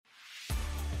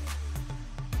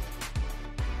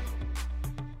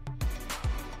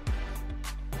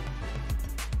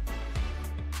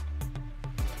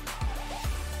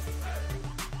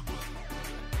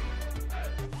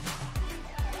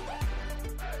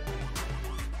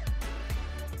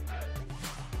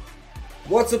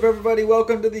What's up, everybody?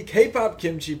 Welcome to the K-Pop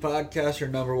Kimchi Podcast, your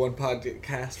number one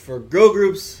podcast for girl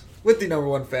groups with the number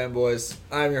one fanboys.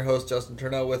 I'm your host, Justin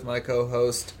Turneau, with my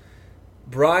co-host,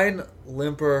 Brian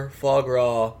Limper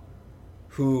Fograw,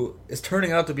 who is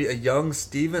turning out to be a young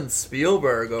Steven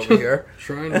Spielberg over here.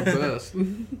 Trying my best.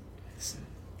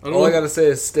 All I gotta say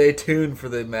is stay tuned for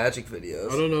the magic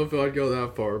videos. I don't know if I'd go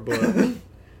that far, but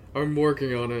I'm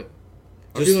working on it.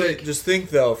 Just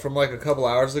think, though, from like a couple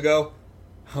hours ago,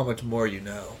 how much more you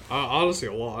know. Honestly,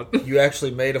 a lot. You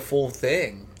actually made a full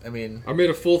thing. I made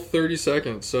a full 30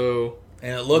 seconds, so...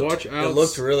 And it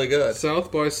looked really good.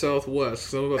 South by Southwest,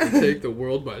 because I'm about to take the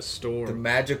world by storm. The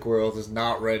magic world is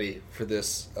not ready for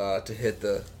this to hit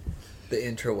the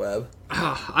interweb.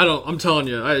 I'm telling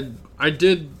you, I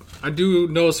do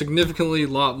know a significantly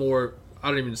lot more. I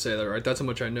don't even say that right. That's how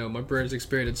much I know. My brain's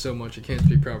expanded so much I can't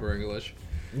speak proper English.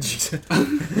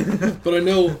 But I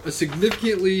know a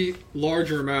significantly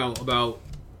larger amount about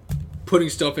putting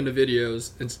stuff into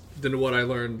videos than what I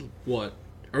learned, what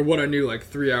I knew like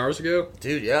 3 hours ago.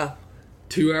 Dude, yeah.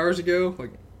 2 hours ago?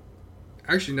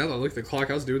 Actually, now that I look at the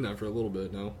clock, I was doing that for a little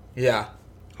bit now. Yeah.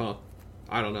 Huh.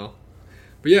 I don't know.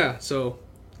 But yeah, so,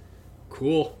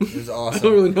 cool. It was awesome. I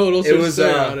don't really know what else to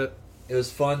say about it. It was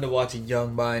fun to watch a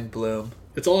young mind bloom.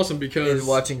 It's awesome because... And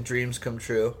watching dreams come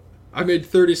true. I made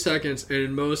 30 seconds, and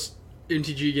in most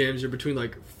MTG games, you're between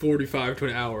 45 to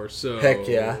an hour, so... Heck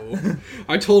yeah.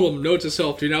 I told him, note to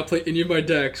self, do not play any of my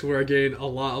decks where I gain a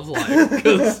lot of life,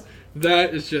 because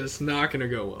that is just not going to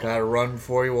go well. Gotta run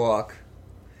before you walk.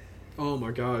 Oh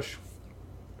my gosh.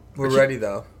 We're ready,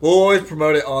 though. We'll always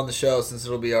promote it on the show, since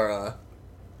it'll be our...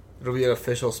 It'll be an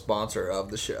official sponsor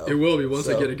of the show. It will be once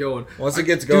I get it going. Once it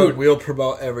gets going, we'll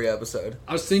promote every episode.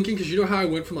 I was thinking, because you know how I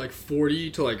went from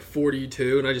 40 to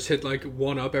 42, and I just hit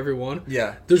one up every one?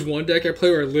 Yeah. There's one deck I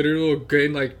play where I literally will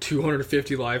gain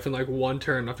 250 life in one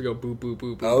turn. I have to go boop, boop,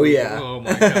 boop, boop. Oh, boop. yeah. Oh,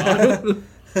 my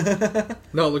God.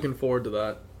 Not looking forward to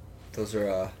that. Those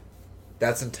are,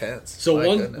 that's intense. So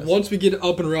once we get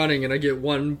up and running and I get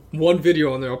one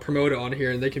video on there, I'll promote it on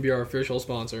here and they can be our official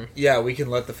sponsor. Yeah, we can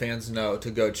let the fans know to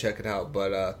go check it out.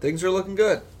 But things are looking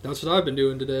good. That's what I've been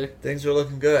doing today. Things are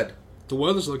looking good. The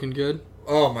weather's looking good.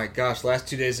 Oh my gosh, last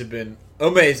 2 days have been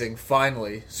amazing,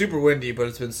 finally. Super windy, but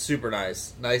it's been super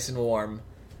nice. Nice and warm.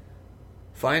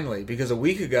 Finally, because a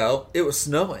week ago, it was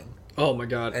snowing. Oh my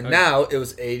God. And now it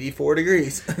was 84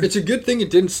 degrees. It's a good thing it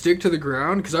didn't stick to the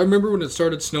ground, because I remember when it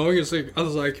started snowing, it's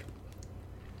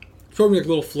probably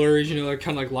little flurries,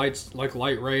 kind of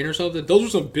light rain or something. Those were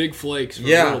some big flakes for a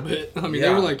little bit. I mean, they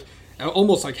were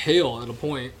almost like hail at a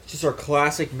point. It's just our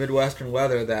classic Midwestern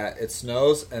weather that it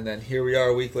snows, and then here we are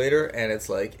a week later, and it's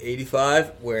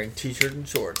 85, wearing t-shirt and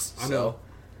shorts. So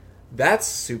that's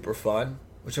super fun,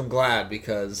 which I'm glad,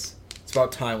 because it's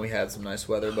about time we had some nice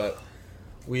weather, but...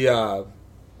 We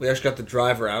actually got to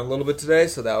drive around a little bit today,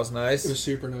 so that was nice. It was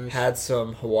super nice. Had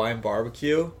some Hawaiian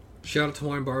barbecue. Shout out to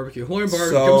Hawaiian Barbecue. Hawaiian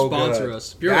Barbecue, come sponsor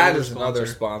us. That is another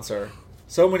sponsor.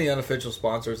 So many unofficial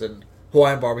sponsors, and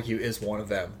Hawaiian Barbecue is one of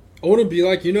them. I want to be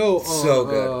so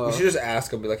good. We should just ask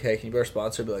them, be like, hey, can you be our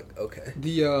sponsor? Be like, okay.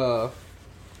 The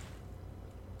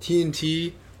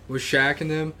TNT with Shaq and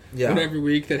them. Yeah. And every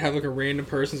week they'd have a random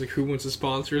person, who wants to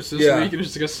sponsor us this week, and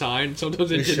it's a sign.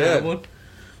 Sometimes they didn't have one.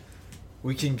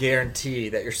 We can guarantee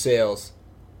that your sales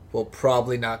will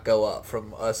probably not go up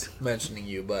from us mentioning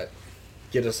you, but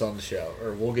get us on the show,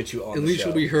 or we'll get you on the show. At least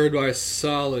you'll be heard by a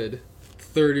solid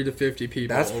 30 to 50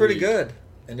 people. That's pretty good.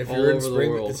 And if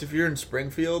you're in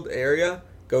Springfield area,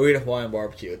 go eat a Hawaiian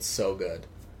barbecue. It's so good.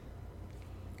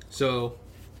 So,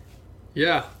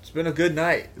 yeah. It's been a good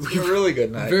night. It's been a really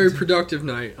good night. Very productive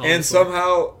night, honestly. And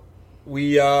somehow...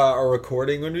 We are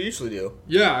recording when we usually do.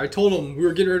 Yeah, I told him we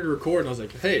were getting ready to record, and I was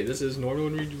like, hey, this is normally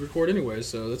when we record anyway,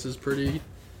 so this is pretty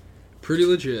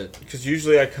legit. Because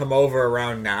usually I come over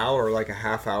around now, or a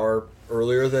half hour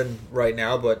earlier than right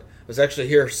now, but I was actually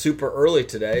here super early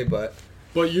today, but...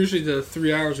 But usually the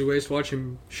 3 hours we waste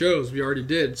watching shows, we already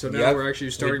did, so now we're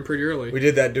actually starting pretty early. We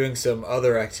did that doing some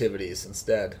other activities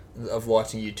instead of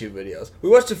watching YouTube videos. We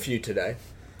watched a few today.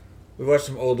 We watched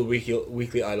some old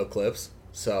Weekly Idol clips.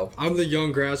 So I'm the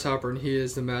young grasshopper, and he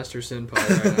is the master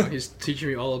senpai right now. He's teaching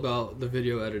me all about the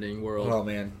video editing world. Oh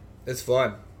man, it's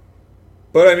fun.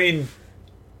 But I mean,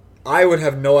 I would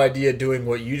have no idea doing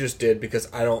what you just did,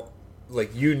 because I don't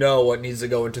what needs to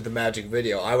go into the magic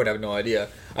video. I would have no idea.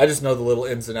 I just know the little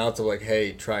ins and outs of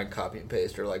hey, try and copy and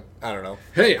paste, or I don't know.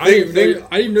 Hey, I didn't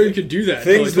even know you could do that.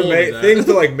 Things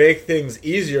to make things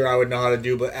easier, I would know how to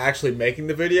do, but actually making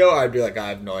the video, I'd be I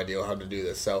have no idea how to do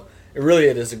this. So.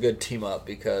 It is a good team up,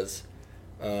 because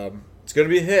it's going to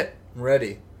be a hit. I'm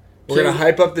ready. We're gonna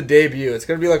hype up the debut. It's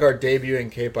gonna be like our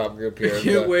debuting K-pop group here. I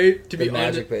can't wait to be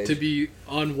to be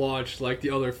unwatched like the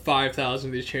other 5,000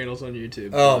 of these channels on YouTube.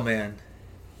 Oh man,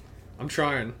 I'm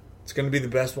trying. It's gonna be the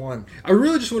best one. I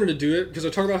really just wanted to do it because I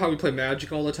talk about how we play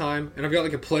Magic all the time, and I've got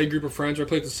like a play group of friends where I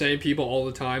play with the same people all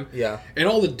the time. Yeah. And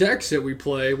all the decks that we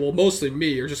play, well, mostly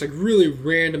me, are just like really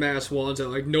random ass ones that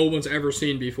like no one's ever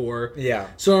seen before. Yeah.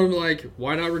 So I'm like,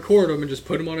 why not record them and just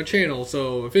put them on a channel?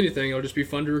 So if anything, it'll just be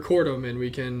fun to record them, and we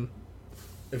can.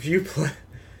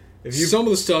 Some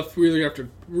of the stuff we really have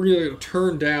to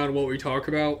turn down what we talk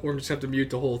about, or just have to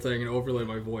mute the whole thing and overlay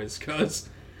my voice because.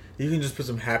 You can just put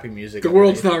some happy music. The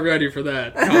world's not ready for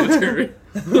that commentary.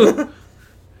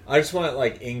 I just want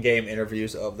like in-game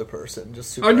interviews of the person,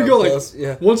 just super. I'm gonna go close.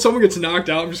 once someone gets knocked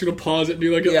out, I'm just gonna pause it and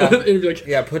do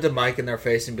put the mic in their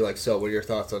face and be like, "So, what are your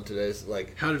thoughts on today's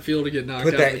like? How did it feel to get knocked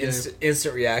out?" Put that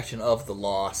instant reaction of the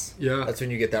loss. Yeah, that's when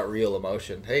you get that real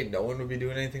emotion. Hey, no one would be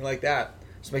doing anything like that.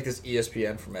 Just make this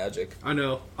ESPN for Magic. I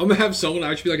know. I'm gonna have someone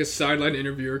actually be like a sideline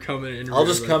interviewer come in and interview. I'll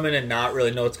just come in and not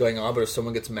really know what's going on, but if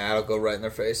someone gets mad, I'll go right in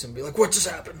their face and be like, "What just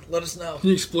happened? Let us know." Can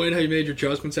you explain how you made your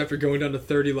adjustments after going down to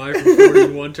 30 life from 40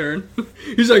 in one turn?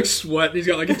 He's like sweating. He's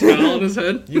got like a towel on his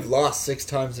head. You've lost 6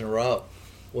 times in a row.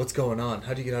 What's going on?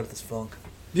 How do you get out of this funk?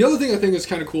 The other thing I think that's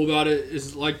kind of cool about it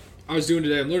is like I was doing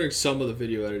today. I'm learning some of the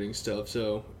video editing stuff,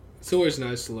 so it's always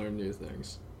nice to learn new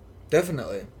things.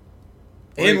 Definitely.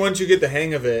 And once you get the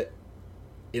hang of it,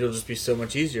 it'll just be so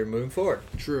much easier moving forward.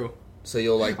 True. So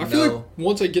you'll I feel like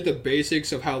once I get the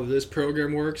basics of how this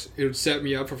program works, it would set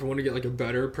me up for if I want to get like a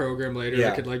better program later.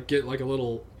 Yeah. I could like get like a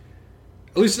little,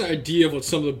 at least an idea of what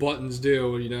some of the buttons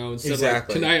do. You know, instead of like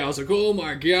tonight I was like, oh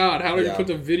my god, how do you put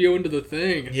the video into the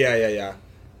thing? Yeah.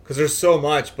 Because there's so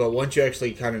much, but once you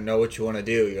actually kind of know what you want to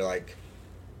do, you're like,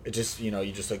 it just you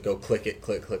just like go click,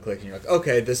 and you're like,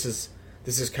 okay, this is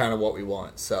kind of what we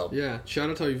want. So yeah, shout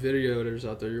out to all you video editors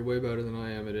out there. You're way better than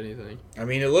I am at anything. I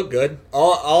mean, it looked good.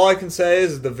 All I can say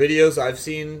is the videos I've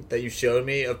seen that you showed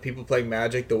me of people playing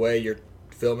Magic, the way you're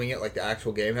filming it, like the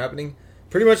actual game happening,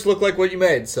 pretty much look like what you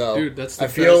made. So dude, that's the I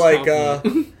feel like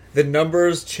the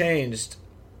numbers changed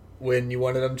when you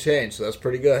wanted them changed. So that's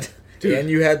pretty good. Dude.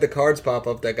 And you had the cards pop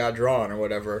up that got drawn or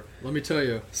whatever. Let me tell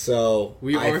you. So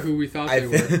we are who we thought they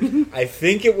were. I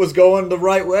think it was going the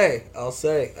right way. I'll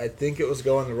say. I think it was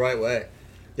going the right way.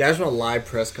 Yeah, I just want a live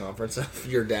press conference of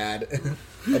your dad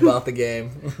about the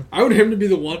game. I want him to be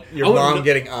the one. Your mom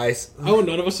getting ice. I want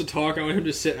none of us to talk. I want him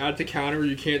to sit at the counter where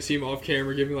you can't see him off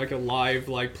camera giving like a live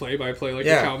like play-by-play like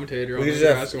a commentator.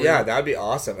 That'd be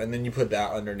awesome. And then you put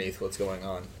that underneath what's going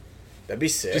on. That'd be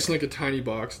sick. Just like a tiny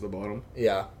box at the bottom.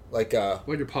 Yeah. Like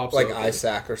it pops like up,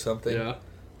 ISAC or something. Yeah.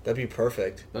 That'd be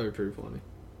perfect. That'd be pretty funny.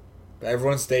 But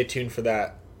everyone stay tuned for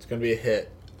that. It's going to be a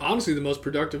hit. Honestly, the most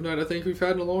productive night I think we've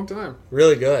had in a long time.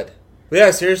 Really good. But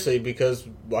yeah, seriously, because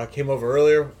I came over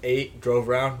earlier, ate, drove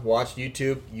around, watched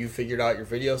YouTube. You figured out your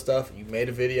video stuff. You made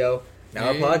a video.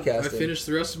 Now we're podcasting. I finished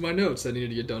the rest of my notes that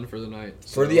needed to get done for the night.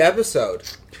 For the episode.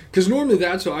 Because normally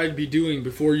that's what I'd be doing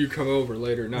before you come over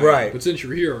later at night. Right. But since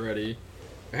you're here already,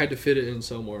 I had to fit it in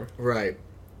somewhere. Right.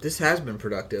 This has been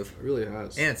productive. It really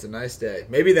has. And it's a nice day.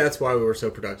 Maybe that's why we were so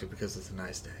productive, because it's a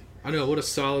nice day. I know, what a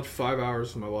solid 5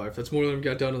 hours of my life. That's more than we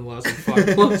got done in the last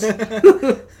 5 months.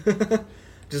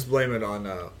 Just blame it on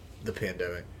the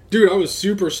pandemic. Dude, I was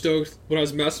super stoked when I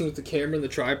was messing with the camera and the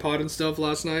tripod and stuff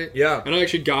last night. Yeah. And I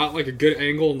actually got like a good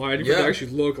angle and lighting for it to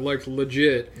actually look like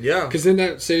legit. Yeah. Because then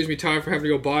that saves me time for having to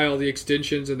go buy all the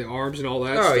extensions and the arms and all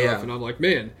that stuff. Yeah. And I'm like,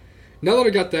 man, now that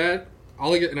I got that,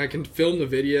 I can film the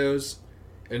videos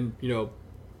and,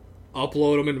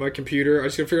 upload them into my computer. I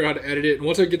just gotta figure out how to edit it. And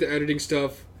once I get the editing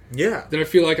stuff, then I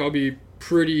feel like I'll be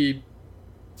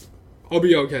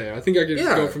okay. I think I can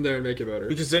go from there and make it better.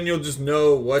 Because then you'll just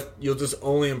know you'll just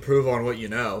only improve on what you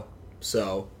know.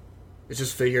 So it's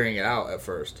just figuring it out at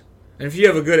first. And if you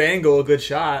have a good angle, a good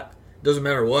shot, it doesn't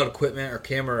matter what equipment or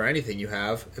camera or anything you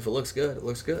have. If it looks good, it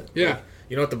looks good. Yeah. Like,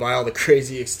 you don't have to buy all the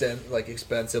crazy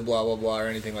expensive blah blah blah or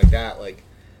anything like that. Like,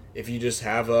 if you just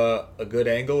have a good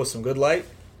angle with some good light,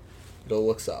 it'll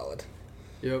look solid.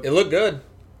 Yep. It looked good,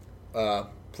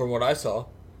 from what I saw.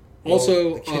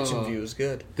 Also, the kitchen view is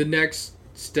good. The next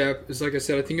step is, like I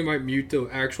said, I think I might mute the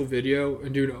actual video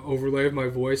and do an overlay of my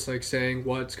voice, like saying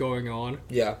what's going on.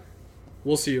 Yeah.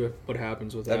 We'll see what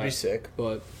happens with that. That'd be sick.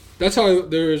 But that's how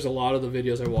there's a lot of the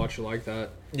videos I watch are like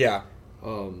that. Yeah.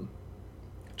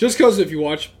 Just because if you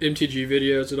watch MTG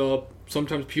videos at all,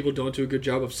 sometimes people don't do a good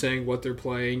job of saying what they're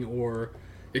playing or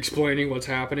explaining what's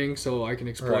happening, so I can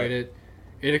explain it.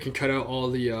 And it can cut out all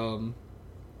the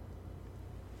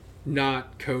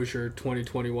not kosher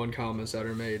 2021 comments that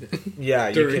are made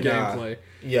during gameplay.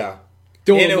 Yeah.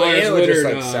 Dolan And Myers it would just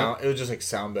Leonard like sound. It would just like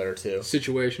sound better too.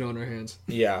 situation on our hands.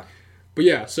 Yeah. But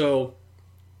yeah, so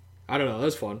I don't know.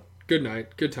 That's fun. Good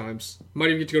night. Good times. Might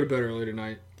even get to go to bed early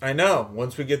tonight. I know.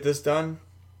 Once we get this done,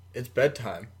 it's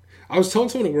bedtime. I was telling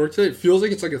someone at work today, it feels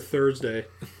like it's like a Thursday.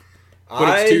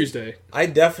 But it's Tuesday. I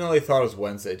definitely thought it was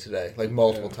Wednesday today, like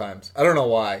multiple times. I don't know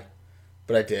why,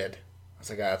 but I did. I was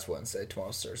like, it's Wednesday.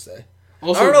 Tomorrow's Thursday.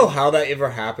 Also, I don't know how that ever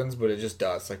happens, but it just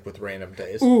does, like with random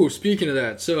days. Ooh, speaking of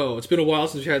that, so it's been a while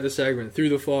since we had this segment, Through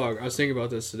the Fog. I was thinking about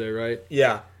this today, right?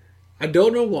 Yeah. I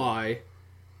don't know why,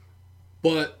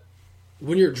 but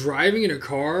when you're driving in a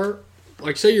car,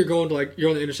 like say you're going to like, you're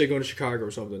on the interstate going to Chicago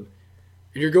or something,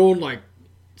 and you're going like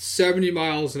 70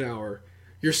 miles an hour,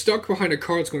 you're stuck behind a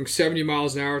car that's going 70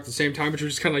 miles an hour at the same time, but you're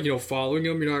just kind of like, following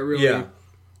them. You're not really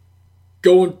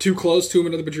going too close to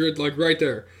them, but you're like right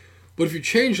there. But if you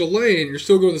change the lane and you're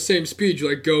still going the same speed, you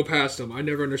like go past them. I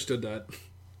never understood that.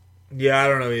 Yeah, I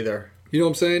don't know either. You know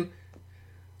what I'm saying?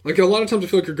 Like a lot of times I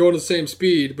feel like you're going the same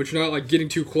speed, but you're not like getting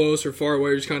too close or far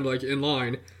away. You're just kind of like in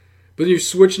line. But then you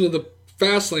switch into the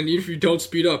fast lane. Even if you don't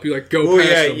speed up, you like go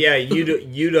past them. Yeah.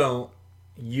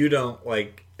 You don't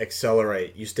like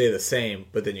accelerate. You stay the same,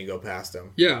 but then you go past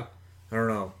them. Yeah. I don't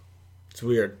know. It's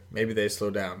weird. Maybe they slow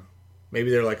down. Maybe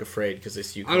they're like afraid because they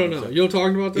see you. I don't know. You know what I'm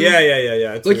talking about? That? Yeah.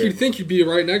 It's like weird. you'd think you'd be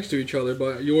right next to each other,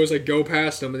 but you always like go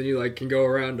past them and then you like can go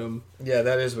around them. Yeah,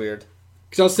 that is weird.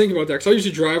 Because I was thinking about that. Because I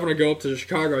usually drive when I go up to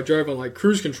Chicago. I drive on like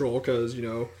cruise control because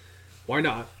why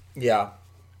not? Yeah.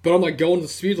 But I'm like going the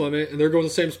speed limit and they're going the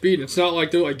same speed. And it's not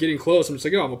like they're like getting close. I'm just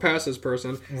like, I'm gonna pass this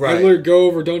person. Right. I literally go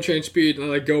over, don't change speed, and I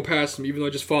like go past them, even though I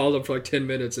just followed them for like 10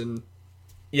 minutes and.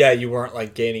 Yeah, you weren't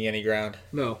like gaining any ground.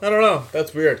 No. I don't know.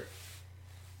 That's weird.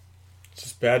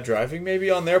 Just bad driving, maybe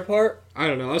on their part. I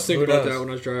don't know. I was thinking about that when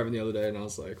I was driving the other day, and I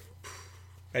was like,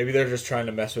 maybe they're just trying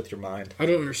to mess with your mind. I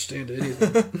don't understand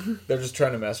anything. They're just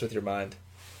trying to mess with your mind.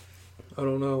 I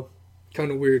don't know. Kind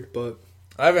of weird, but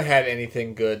I haven't had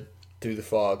anything good through the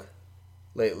fog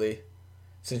lately.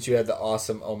 Since you had the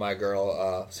awesome Oh My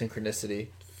Girl Synchronicity.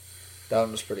 That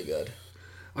one was pretty good.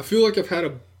 I feel like I've had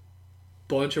a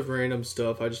bunch of random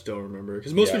stuff I just don't remember.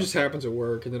 Because most of it just happens at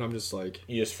work, and then I'm just like...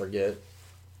 You just forget.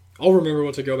 I'll remember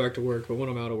once I go back to work, but when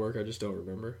I'm out of work, I just don't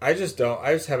remember. I just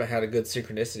haven't had a good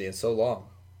synchronicity in so long.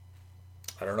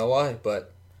 I don't know why,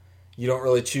 but you don't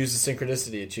really choose the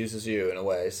synchronicity. It chooses you in a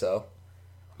way, so...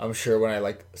 I'm sure when I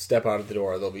like step out of the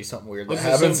door, there'll be something weird that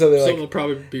happens. So they're like, will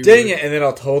probably be dang it, and then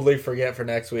I'll totally forget for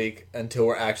next week until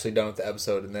we're actually done with the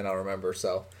episode, and then I'll remember.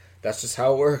 So that's just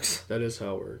how it works. That is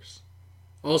how it works.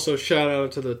 Also, shout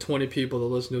out to the 20 people that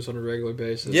listen to us on a regular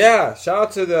basis. Yeah, shout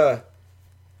out to the.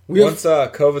 Once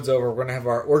COVID's over,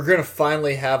 we're gonna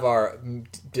finally have our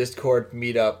Discord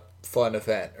meetup fun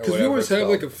event. Because we always have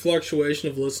like a fluctuation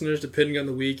of listeners depending on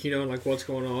the week, and like what's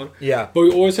going on. Yeah. But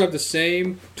we always have the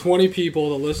same 20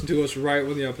 people that listen to us right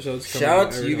when the episodes come out. Shout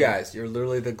out to you guys. You're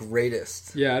literally the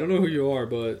greatest. Yeah, I don't know who you are,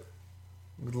 but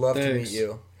we'd love to meet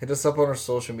you. Hit us up on our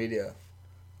social media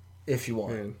if you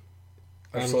want. Man,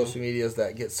 our social medias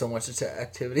that get so much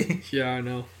activity. Yeah, I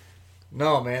know.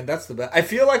 No, man, that's the best. I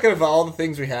feel like of all the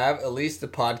things we have, at least the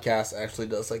podcast actually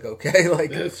does like okay.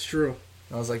 Like that's true.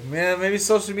 I was like, man, maybe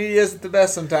social media isn't the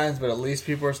best sometimes, but at least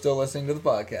people are still listening to the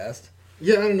podcast.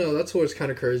 Yeah, I don't know. That's always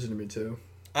kind of crazy to me, too.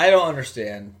 I don't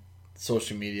understand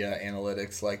social media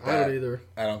analytics like that. I don't either.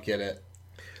 I don't get it.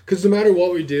 Because no matter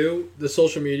what we do, the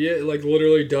social media, it like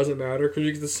literally doesn't matter because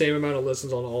we get the same amount of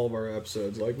listens on all of our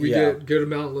episodes. Like, we get a good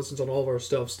amount of listens on all of our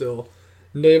stuff still.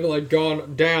 And they haven't like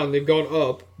gone down, they've gone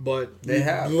up, but they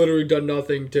have literally done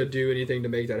nothing to do anything to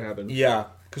make that happen. Yeah.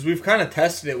 Because we've kind of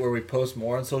tested it where we post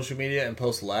more on social media and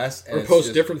post less. And or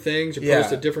post different things, or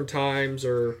post at different times,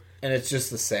 or... And it's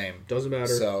just the same. Doesn't matter.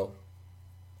 So,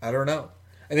 I don't know.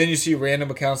 And then you see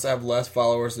random accounts that have less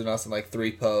followers than us in like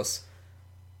 3 posts.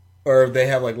 Or they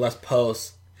have like less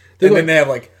posts. Then they have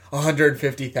like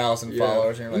 150,000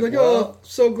 followers. And you're like, oh,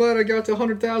 so glad I got to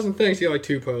 100,000. Thanks. You got like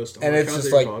 2 posts. And it's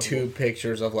just like possible. 2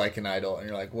 pictures of like an idol. And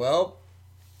you're like, well,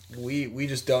 we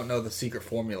just don't know the secret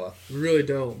formula. We really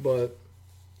don't, but...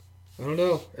 I don't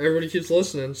know. Everybody keeps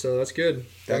listening, so that's good.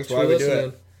 Thanks for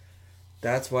listening.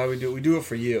 That's why we do it. We do it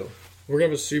for you. We're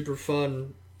going to have a super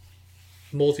fun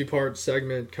multi-part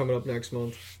segment coming up next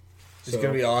month. It's going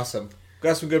to be awesome.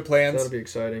 Got some good plans. That'll be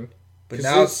exciting. But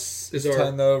now it's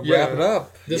time to wrap it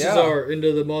up. This is our end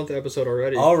of the month episode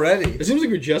already. It seems like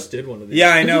we just did one of these. Yeah,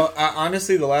 I know.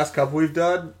 Honestly, the last couple we've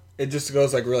done, it just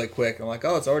goes like really quick. I'm like,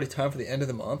 oh, it's already time for the end of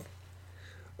the month.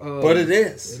 But it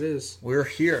is. It is. We're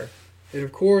here. And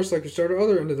of course, like we started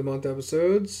other end of the month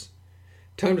episodes,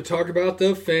 time to talk about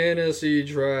the fantasy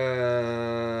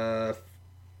draft.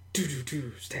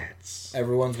 Stats.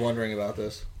 Everyone's wondering about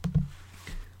this.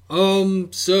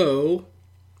 So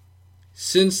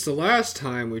since the last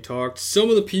time we talked, some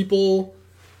of the people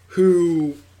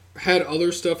who had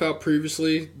other stuff out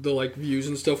previously, the like views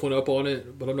and stuff went up on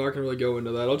it, but I'm not gonna really go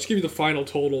into that. I'll just give you the final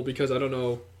total because I don't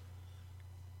know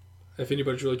if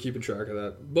anybody's really keeping track of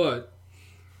that. But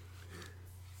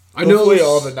I know hopefully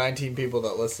all the 19 people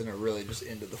that listen are really just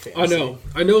into the fantasy.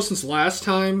 I know since last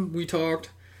time we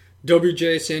talked,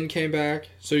 WJSN came back,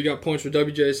 so you got points for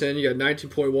WJSN. You got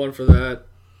 19.1 for that.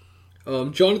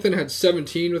 Jonathan had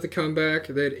 17 with a comeback.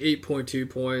 They had 8.2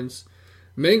 points.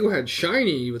 Mango had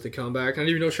Shiny with a comeback. I didn't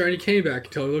even know Shiny came back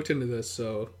until I looked into this,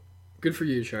 so good for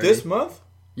you, Shiny. This month?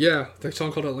 Yeah, the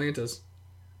song called Atlantis.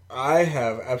 I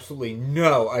have absolutely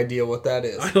no idea what that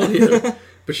is. I don't either.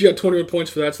 But she got 21 points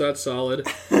for that, so that's solid.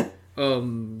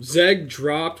 Zeg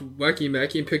dropped Wacky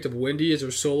Macky and picked up Wendy as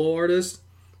her solo artist.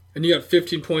 And you got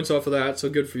 15 points off of that, so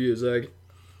good for you, Zeg.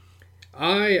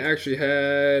 I actually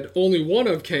had only one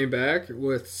of came back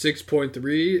with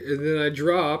 6.3, and then I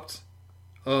dropped...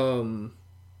 who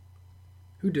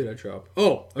did I drop?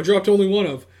 Oh, I dropped only one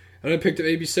of. And I picked up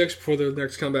AB6 before their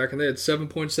next comeback, and they had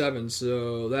 7.7,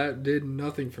 so that did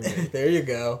nothing for me. There you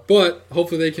go. But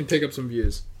hopefully they can pick up some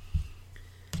views.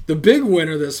 The big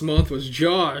winner this month was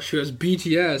Josh, who has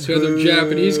BTS, who had their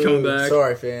Japanese comeback.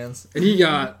 Sorry, fans. And he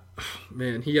got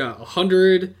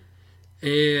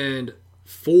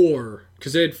 104,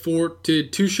 because they had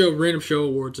two random show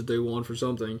awards that they won for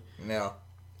something. No.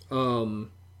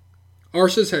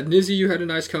 Arsis had Nizzy, who had a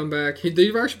nice comeback.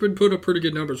 They've actually been put up pretty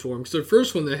good numbers for him. Because the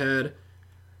first one they had,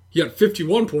 he got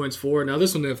 51 points for. Now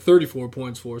this one they have 34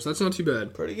 points for, so that's not too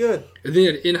bad. Pretty good. And then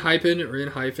you had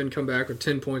In-Hyphen come back with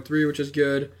 10.3, which is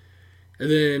good. And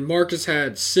then Marcus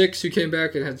had 6, who came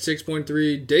back and had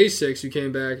 6.3. Day 6, who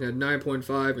came back and had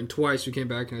 9.5. And Twice, who came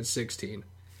back and had 16.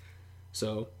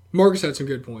 So Marcus had some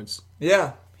good points.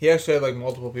 Yeah. He actually had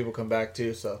multiple people come back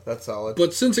too, so that's solid.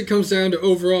 But since it comes down to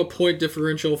overall point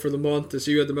differential for the month, to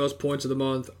see who had the most points of the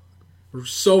month,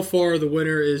 so far the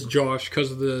winner is Josh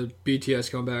because of the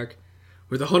BTS comeback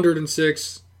with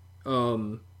 106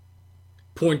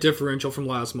 point differential from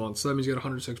last month. So that means he got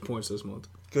 106 points this month.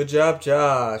 Good job,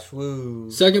 Josh. Woo.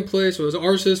 Second place was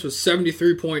Arsis with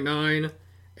 73.9,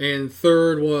 and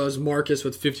third was Marcus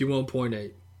with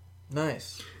 51.8.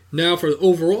 Nice. Now for the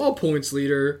overall points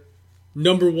leader,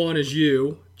 number one is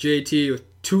you, JT,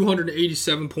 with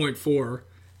 287.4,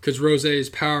 because Rose is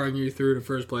powering you through to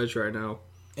first place right now.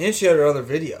 And she had her other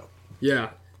video. Yeah.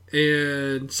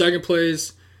 And second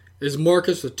place is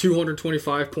Marcus with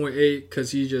 225.8,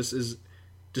 because he just is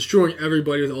destroying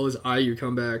everybody with all his IU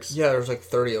comebacks. Yeah, there's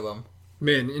 30 of them.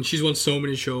 Man, and she's won so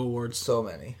many show awards. So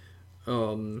many.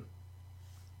 Who's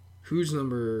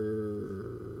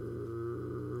number...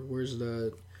 Where's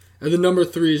that? And the number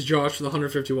 3 is Josh with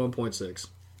 151.6.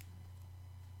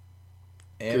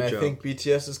 And I think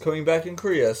BTS is coming back in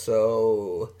Korea,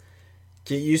 so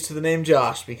get used to the name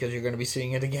Josh because you're going to be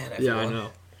seeing it again. Yeah, I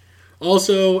know.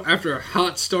 Also, after a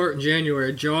hot start in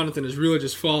January, Jonathan has really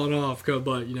just fallen off.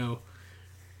 But we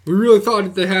really thought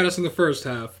that they had us in the first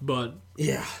half, but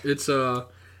yeah, it's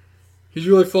he's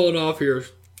really fallen off here,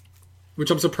 which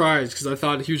I'm surprised because I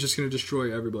thought he was just going to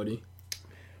destroy everybody.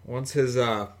 Once his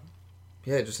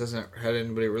it just hasn't had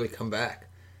anybody really come back.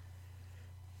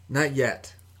 Not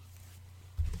yet.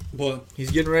 But he's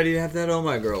getting ready to have that Oh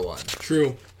My Girl one.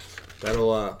 True.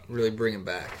 That'll really bring him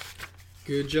back.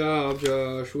 Good job,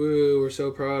 Josh. Woo, we're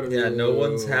so proud of you. Yeah, no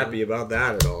one's happy about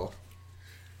that at all.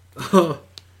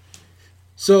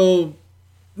 So,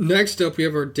 next up we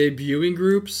have our debuting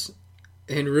groups.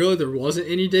 And really, there wasn't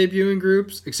any debuting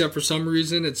groups, except for some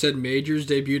reason it said Majors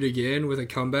debuted again with a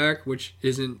comeback, which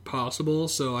isn't possible,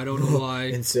 so I don't know why.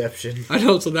 Inception. I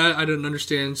don't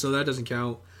understand, so that doesn't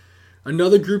count.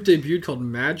 Another group debuted called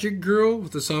Magic Girl,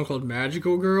 with a song called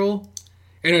Magical Girl,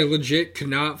 and I legit could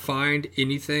not find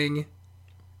anything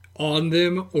on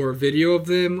them, or a video of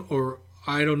them, or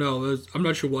I don't know. I'm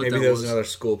not sure what that was. Maybe there was another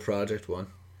school project one.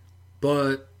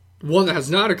 But one that has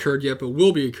not occurred yet, but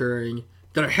will be occurring,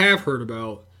 that I have heard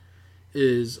about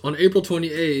is on April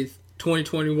 28th,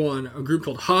 2021, a group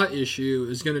called Hot Issue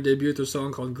is going to debut with their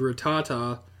song called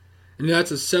Gritata, and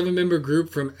that's a 7-member group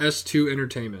from S2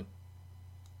 Entertainment.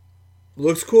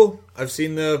 Looks cool. I've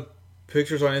seen the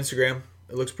pictures on Instagram.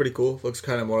 It looks pretty cool. Looks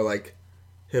kind of more like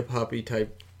hip-hoppy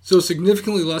type. So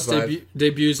significantly less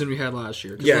debuts than we had last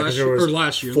year. Yeah, because there was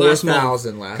last year.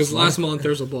 4,000 last month. Because last month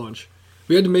there's a bunch.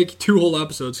 We had to make 2 whole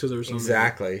episodes because there was so many.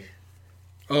 Exactly.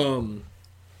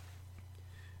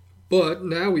 But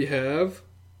now we have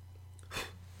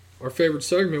our favorite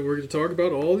segment. We're going to talk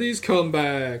about all these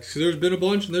comebacks. Because there's been a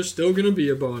bunch and there's still going to be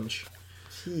a bunch.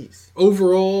 Jeez.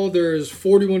 Overall, there's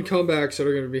 41 comebacks that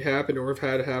are going to be happening or have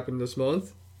had happen this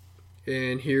month.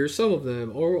 And here's some of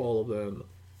them, or all of them.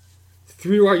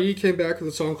 3YE came back with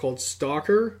a song called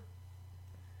Stalker.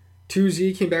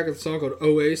 2Z came back with a song called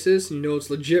Oasis. And you know it's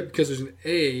legit because there's an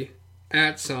A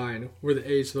at sign where the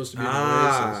A is supposed to be in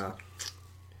Oasis.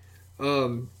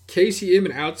 KCM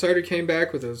and Outsider came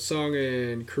back with a song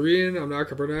in Korean. I'm not going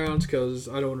to pronounce because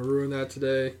I don't want to ruin that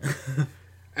today.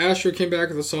 Astro came back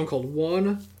with a song called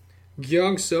One.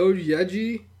 Gyeongso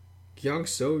Yeji.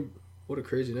 Gyeongso, what a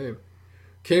crazy name.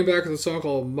 Came back with a song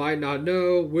called Might Not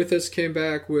Know. With Us came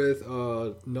back with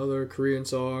another Korean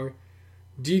song.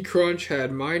 D-Crunch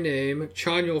had My Name.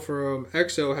 Chanyeol from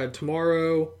EXO had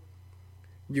Tomorrow.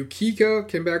 Yukika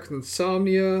came back with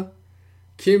Insomnia.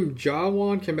 Kim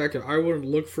Jawon came back with I Wouldn't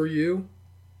Look For You.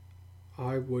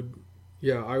 I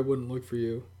wouldn't look for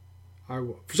you.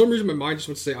 For some reason my mind just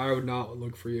wants to say I would not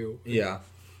look for you. Yeah.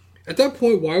 At that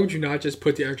point, why would you not just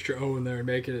put the extra O in there and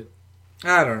make it...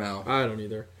 I don't know. I don't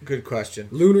either. Good question.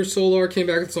 Lunar Solar came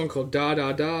back with a song called Da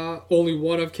Da Da. Only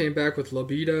One of came back with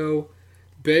Libido.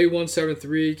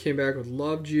 Bay173 came back with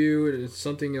Loved You. And it's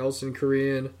something else in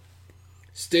Korean.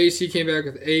 Stacy came back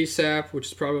with ASAP, which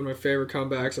is probably one of my favorite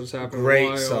comebacks that's happened in a while.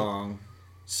 Great song.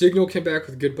 Signal came back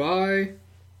with Goodbye.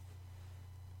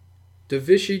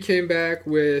 Davichi came back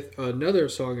with another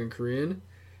song in Korean.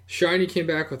 Shiny came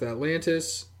back with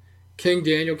Atlantis. King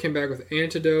Daniel came back with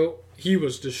Antidote. He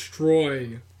was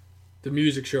destroying the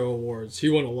music show awards. He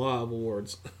won a lot of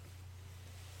awards.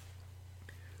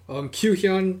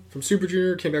 Kyuhyun from Super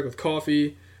Junior came back with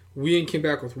Coffee. Ween came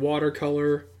back with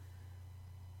Watercolor.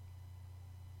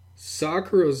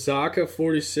 Sakurazaka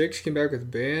 46 came back with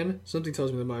Ban. Something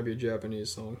tells me that might be a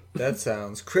Japanese song. That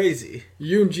sounds crazy.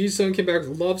 Yoon Ji-sung came back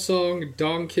with Love Song.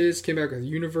 Dong Kiss came back with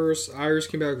Universe. Iris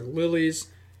came back with Lilies.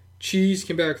 Cheese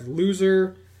came back with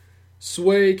Loser.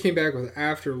 Sway came back with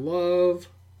After Love.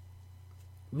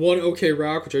 One OK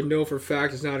Rock, which I know for a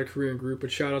fact is not a Korean group,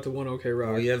 but shout out to One OK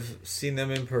Rock. We have seen them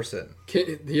in person.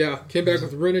 Came back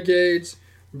with Renegades.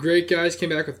 Great Guys came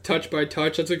back with Touch by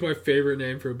Touch. That's like my favorite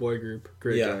name for a boy group.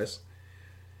 Great Guys.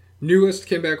 Newest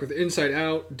came back with Inside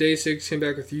Out. Day 6 came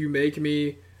back with You Make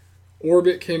Me.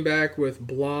 Orbit came back with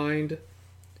Blind.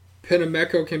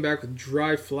 Penameko came back with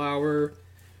Dry Flower.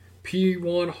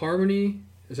 P1 Harmony.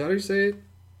 Is that how you say it?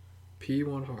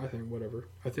 P1 Harmony. I think, whatever.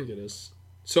 I think it is.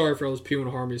 Sorry for all those P1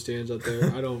 Harmony stands out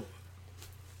there. I don't...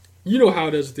 You know how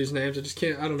it is with these names. I just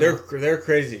can't... I don't know. They're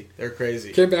crazy. They're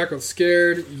crazy. Came back with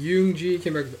Scared. Yoongi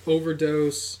came back with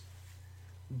Overdose.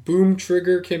 Boom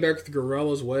Trigger came back with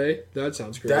Gorella's Way. That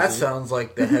sounds crazy. That sounds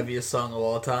like the heaviest song of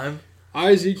all time.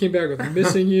 IZ came back with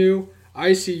Missing You.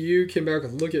 ICU came back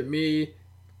with Look at Me.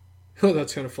 Oh,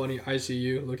 that's kind of funny.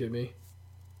 ICU, Look at Me.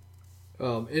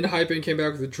 Inhyping came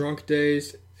back with The Drunk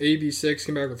Days. AB6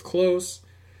 came back with Close.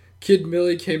 Kid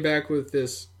Millie came back with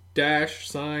this dash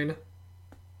sign.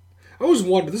 I always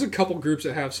wonder, there's a couple groups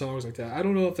that have songs like that. I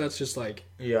don't know if that's just like...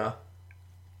 Yeah.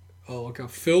 Oh, like a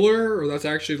filler? Or that's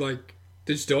actually like...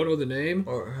 They just don't know the name?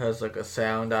 Or has like a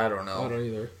sound, I don't know. I don't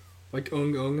either. Like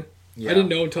Ung Ung. Yeah. I didn't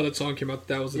know until that song came out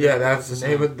that was the name. Yeah, that's the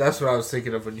name. That's what I was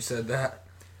thinking of when you said that.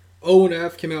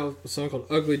 O&F came out with a song called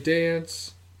Ugly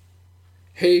Dance.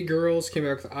 Hey Girls came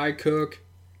back with I Cook.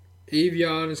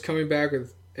 Avion is coming back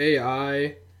with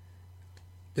AI.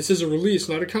 This is a release,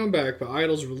 not a comeback, but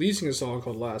Idol's releasing a song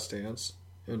called Last Dance.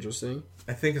 Interesting.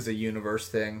 I think it's a Universe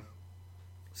thing.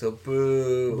 So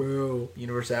boo. Boo.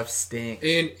 Universe F stinks.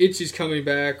 And Itchy's coming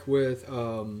back with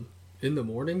In the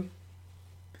Morning.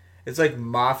 It's like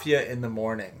Mafia in the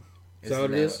Morning. Is that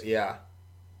what it is? Yeah.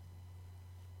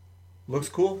 Looks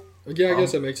cool. Yeah, I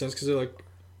guess that makes sense because they're like,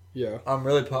 yeah. I'm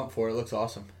really pumped for it. It looks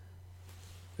awesome.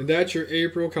 And that's your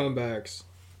April comebacks.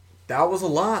 That was a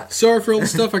lot. Sorry for all the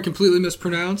stuff I completely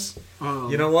mispronounced.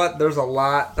 You know what? There's a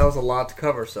lot. That was a lot to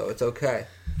cover, so it's okay.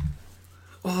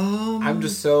 I'm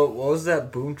just so... What was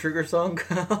that Boom Trigger song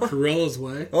called? Gorella's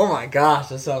Way. Oh my gosh,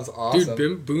 that sounds awesome.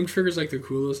 Dude, Boom Trigger's like the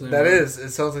coolest name. That is.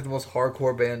 It sounds like the most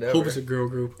hardcore band ever. Hope it's a girl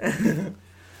group.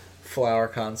 Flower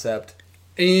Concept.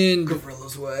 And...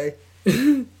 Gorella's Way.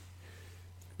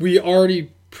 We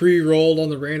already pre-rolled on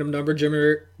the random number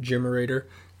generator.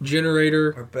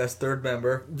 Our best third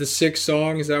member. The 6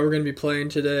 songs that we're going to be playing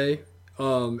today.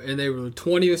 And they were the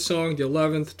 20th song, the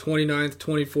 11th, 29th,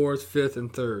 24th, 5th,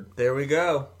 and 3rd. There we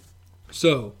go.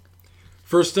 So,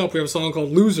 first up, we have a song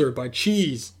called Loser by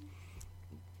Cheese.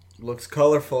 Looks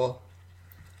colorful.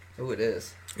 Oh, it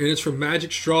is. And it's from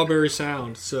Magic Strawberry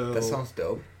Sound. So that sounds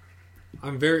dope.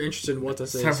 I'm very interested in what this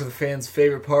is. It's time for the fans'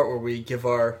 favorite part where we give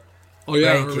our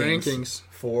rankings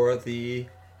for the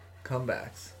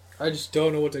comebacks. I just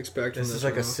don't know what to expect This from is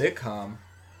this like a sitcom.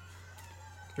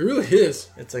 It really is.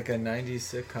 It's like a 90s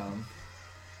sitcom.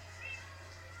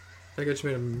 I think I just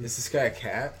made a... Is this guy a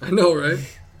cat? I know, right?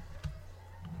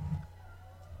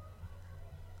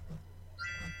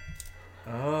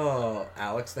 Oh,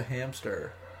 Alex the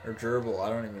hamster. Or gerbil, I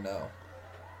don't even know.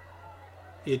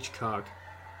 Hitchcock.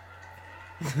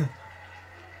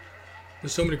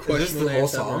 There's so many Is questions. this the whole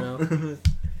song?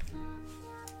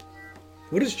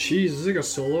 What is Cheese? Is this like a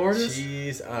solo artist?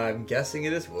 Cheese, I'm guessing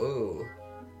it is. Whoa.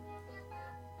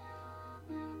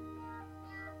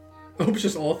 I hope it's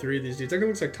just all three of these dudes. That guy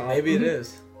looks like Top. Maybe it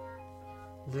is.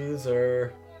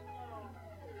 Loser.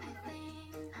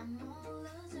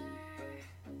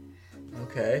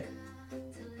 Okay.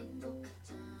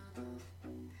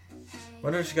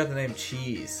 Wonder if she got the name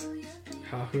Cheese.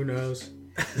 Who knows?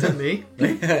 Is that me?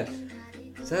 Man.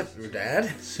 Is that your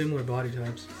dad? Similar body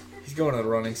types. He's going to the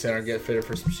running center and get fitted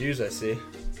for some shoes, I see.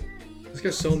 This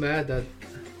guy's so mad that...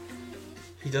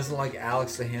 He doesn't like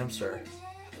Alex the hamster.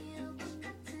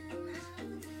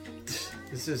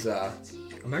 This is,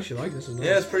 I'm actually liking this. Is nice.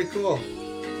 Yeah, it's pretty cool.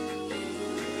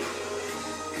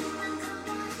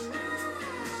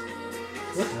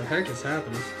 What the heck is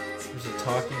happening? There's a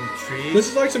talking tree. This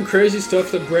is like some crazy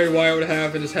stuff that Bray Wyatt would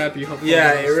have in his Happy Home.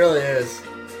 Yeah, it really is.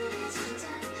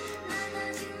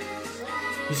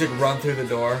 He's like run through the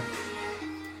door.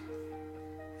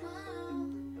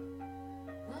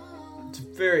 It's a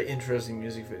very interesting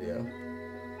music video.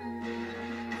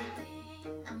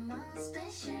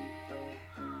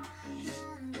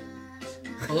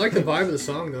 I like the vibe of the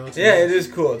song though. Yeah, it is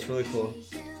cool. It's really cool.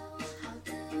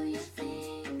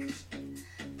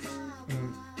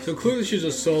 So clearly she's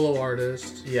a solo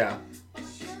artist. Yeah.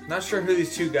 Not sure who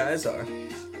these two guys are.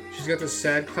 She's got this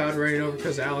sad cloud raining over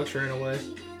because Alex ran away.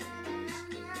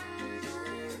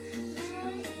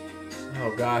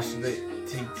 Oh gosh,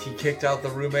 he kicked out the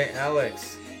roommate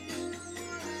Alex.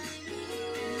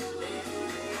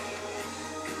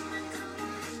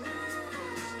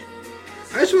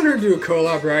 I just want her to do a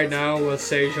collab right now with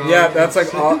Sejong. Yeah, that's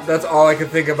like that's all I could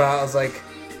think about. I was like,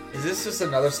 is this just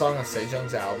another song on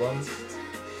Sejong's album?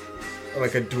 Or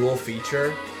like a dual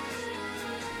feature?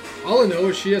 All I know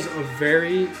is she has a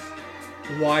very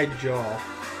wide jaw.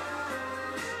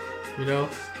 You know?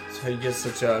 So he gets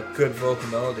such good vocal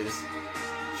melodies.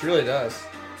 She really does.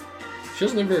 She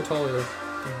doesn't look very tall either.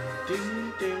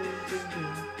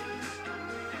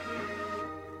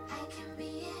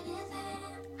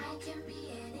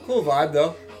 Cool vibe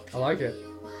though. I like it.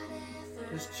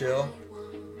 Just chill.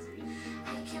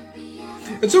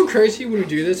 It's so crazy when we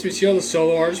do this. We see all the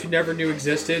solo artists we never knew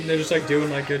existed, and they're just like doing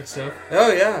like good stuff.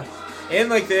 Oh yeah, and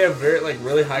like they have very like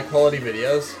really high quality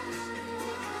videos.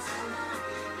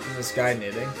 And this guy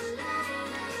knitting.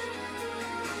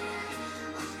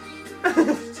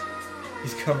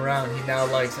 He's come around. He now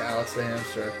likes Alex the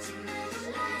hamster.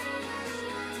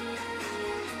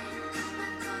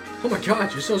 Oh my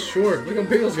god, you're so short. Look how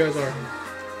big those guys are.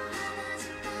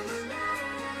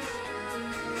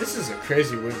 This is a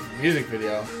crazy music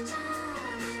video.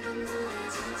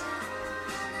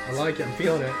 I like it. I'm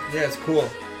feeling it. Yeah, it's cool.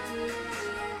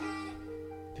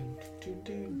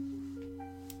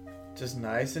 Just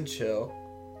nice and chill.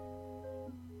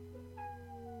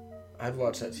 I'd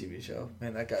watch that TV show.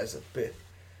 Man, that guy's a bit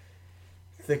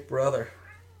thick brother.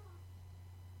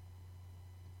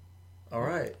 All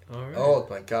right. Oh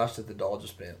my gosh, did the doll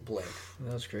just blink?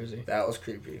 That was crazy. That was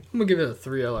creepy. I'm gonna give it a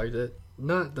 3. I liked it.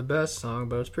 Not the best song,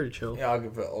 but it's pretty chill. Yeah, I'll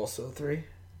give it also a 3.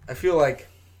 I feel like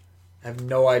I have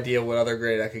no idea what other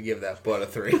grade I could give that, but a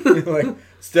 3. Like,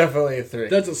 it's definitely a 3.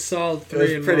 That's a solid 3.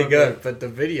 It was pretty good, but the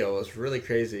video was really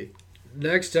crazy.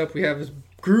 Next up, we have this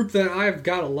group that I've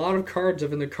got a lot of cards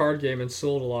of in the card game and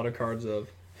sold a lot of cards of.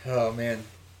 Oh man,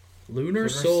 Lunar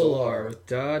Solar with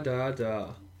Da Da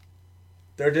Da.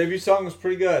 Their debut song was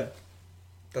pretty good.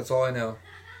 That's all I know.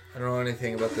 I don't know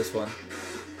anything about this one.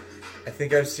 I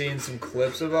think I've seen some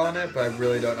clips on it, but I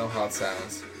really don't know how it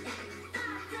sounds.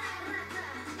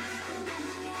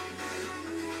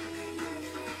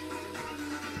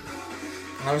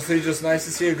 Honestly, just nice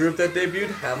to see a group that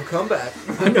debuted have a comeback.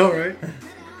 I know, right?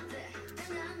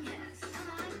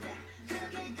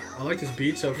 I like this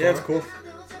beat so far. Yeah, it's cool.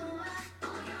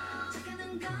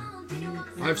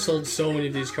 I've sold so many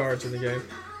of these cards in the game.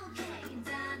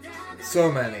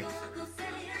 So many.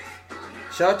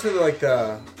 Shout out to like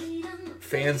the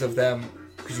fans of them,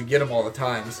 because you get them all the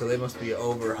time, so they must be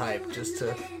overhyped just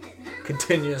to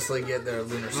continuously get their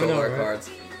Lunar Solar right? cards.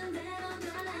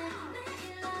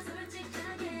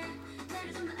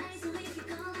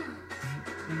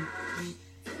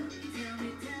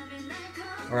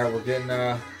 Alright, we're getting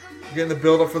We're getting the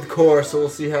build up for the chorus, so we'll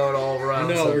see how it all I runs.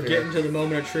 know, we're getting to the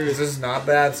moment of truth. This is not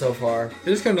bad so far.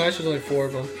 It is kind of nice, there's only 4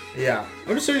 of them. Yeah.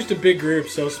 I'm just so used to big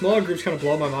groups, so smaller groups kind of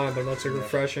blow my mind, but that's like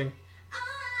refreshing.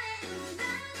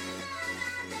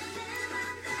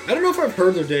 I don't know if I've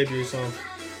heard their debut song.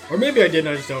 Or maybe I did and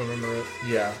I just don't remember it.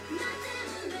 Yeah.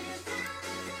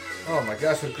 Oh my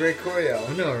gosh, what great choreo.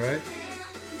 I know, right?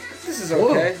 This is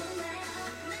okay.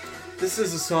 Whoa. This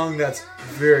is a song that's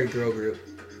very girl group.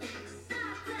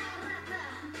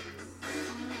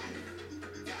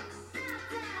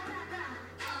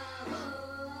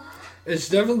 It's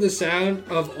definitely the sound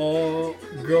of all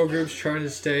girl groups trying to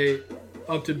stay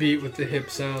up to beat with the hip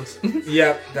sounds.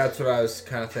 Yep, that's what I was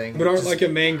kind of thinking. But aren't like a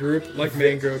main group, like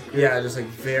main group. Yeah, just like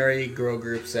very girl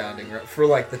group sounding for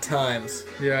like the times.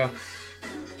 Yeah.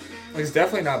 Like, it's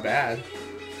definitely not bad.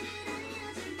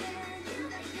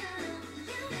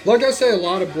 Like I say, a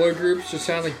lot of boy groups just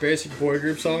sound like basic boy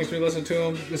group songs when you listen to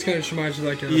them. This kind of just reminds you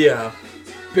like a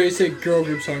basic girl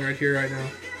group song right here, right now.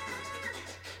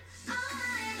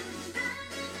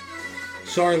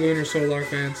 Sorry, Lunar Solar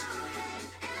fans.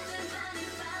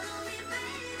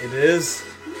 It is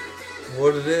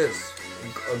what it is.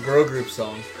 A girl group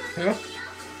song. Yeah.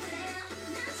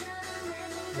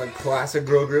 Like classic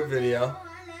girl group video.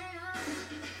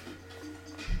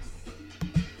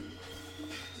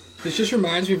 This just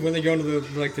reminds me of when they go into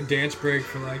the dance break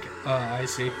for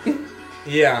Icy.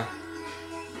 Yeah.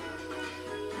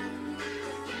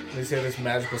 They say this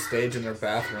magical stage in their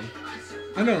bathroom.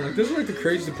 I know, like this is like the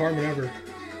craziest apartment ever.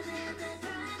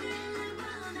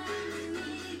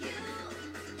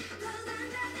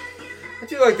 I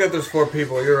do like that there's 4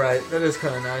 people, you're right. That is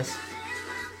kind of nice.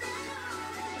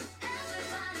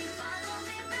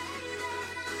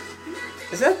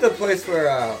 Is that the place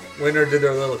where Winter did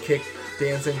their little kick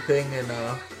dancing thing in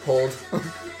Hold?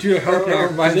 Dude, I hope not.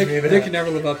 Reminds me of that. They can never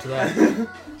live up to that.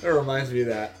 That reminds me of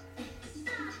that.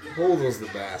 Hold was the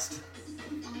best.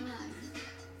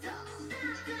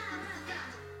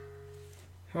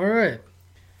 Alright.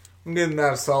 I'm giving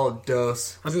that a solid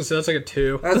dose. I was gonna say that's like a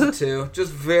 2. That's a 2.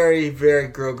 Just very, very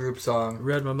girl group song.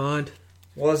 Read my mind.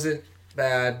 Wasn't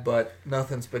bad, but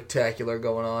nothing spectacular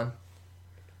going on.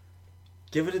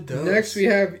 Give it a dose. Next we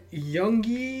have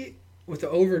Youngie with the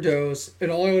Overdose,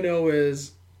 and all I know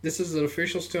is this is an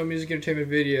official Stone Music Entertainment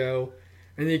video,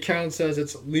 and the account says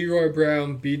it's Leroy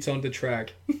Brown beats on the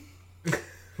track.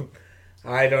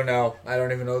 I don't know. I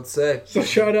don't even know what to say. So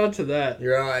shout out to that.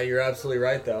 You're absolutely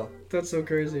right, though. That's so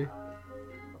crazy.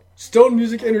 Stone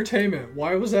Music Entertainment.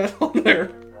 Why was that on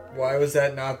there? Why was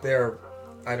that not there?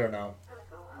 I don't know.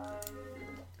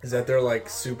 Is that their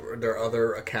their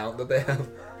other account that they have?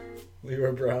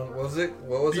 Leroy Brown. What was it?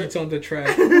 Beats on the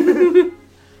track.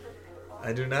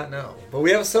 I do not know. But we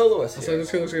have a soloist. So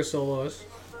this guy looks like a soloist.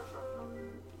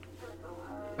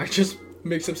 I just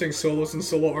mixed up saying soloist and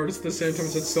solo artist at the same time. I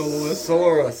said soloist.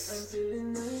 Soloist.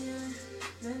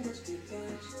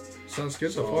 Sounds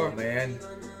good so far. Oh man,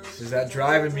 this is that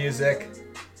driving music.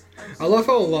 I love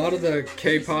how a lot of the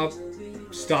K-pop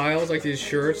styles, like these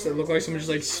shirts, that look like someone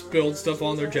just spilled stuff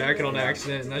on their jacket on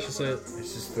accident, and that's just it.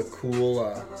 It's just the cool.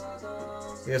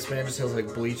 Yes, man just has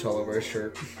bleach all over his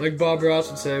shirt. Like Bob Ross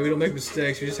would say, we don't make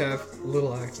mistakes, we just have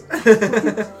little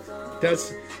accidents.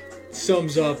 That's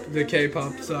sums up the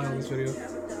K-pop style in this video.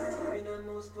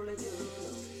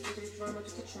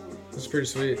 It's pretty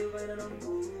sweet.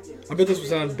 I bet this would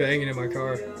sound banging in my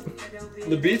car.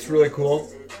 The beat's really cool.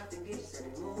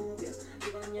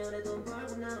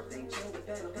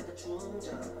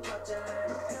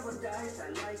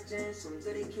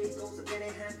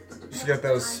 She's got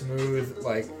those smooth,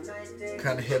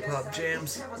 kind of hip-hop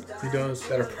jams. He does.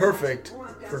 That are perfect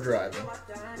for driving.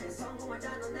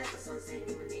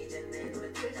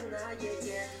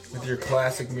 With your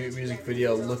classic music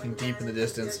video looking deep in the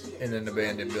distance in an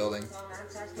abandoned building.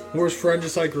 Or his friend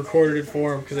just recorded it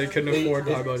for him because they couldn't afford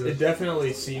high budget. It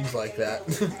definitely seems like that.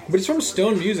 But it's from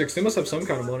Stone Music, so they must have some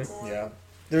kind of money. Yeah.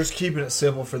 They're just keeping it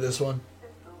simple for this one.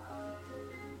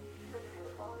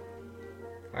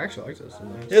 I actually like this.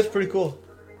 Yeah, it's pretty cool.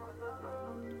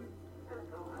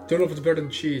 Don't know if it's better than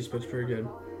Cheese, but it's pretty good.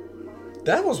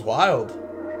 That was wild.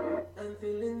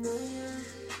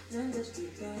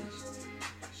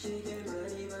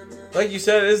 Like you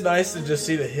said, it is nice to just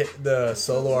see the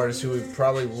solo artists who we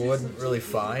probably wouldn't really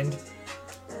find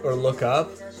or look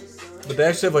up, but they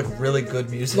actually have really good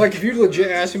music. If you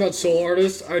legit asked me about solo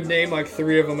artists, I'd name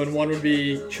 3 of them, and one would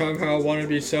be Chungha, one would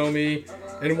be Somi,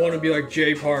 and one would be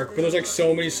Jay Park. But there's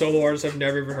so many solo artists I've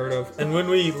never even heard of. And when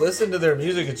we listen to their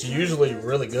music, it's usually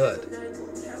really good.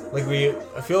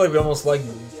 I feel like we almost like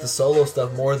the solo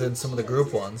stuff more than some of the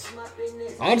group ones.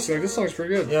 Honestly, this song's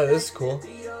pretty good. Yeah, this is cool.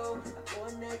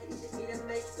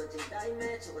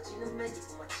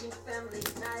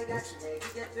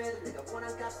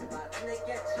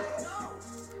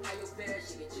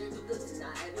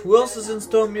 Who else is in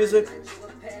Stone Music?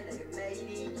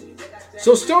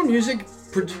 So Stone Music,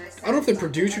 I don't know if they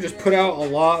produce or just put out a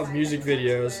lot of music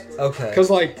videos. Okay.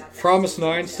 Because like Promise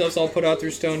 9 stuff's all put out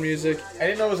through Stone Music. I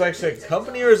didn't know it was actually a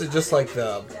company, or is it just like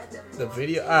the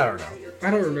video? I don't know. I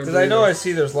don't remember. Because I know I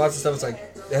see there's lots of stuff. It's like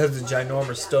it has the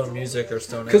ginormous Stone Music or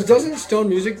Stone. Because doesn't Stone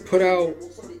Music put out?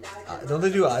 Don't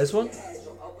they do Eyes one?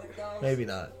 Maybe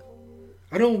not.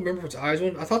 I don't remember if it's Eyes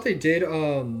one. I thought they did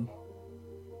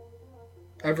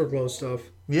Everglow stuff.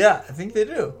 Yeah, I think they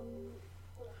do.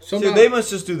 So they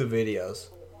must just do the videos.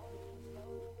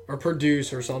 Or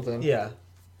produce or something. Yeah.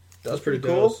 That's pretty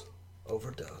cool.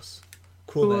 Overdose.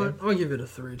 Cool name. I'll give it a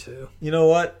 3 too. You know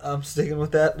what? I'm sticking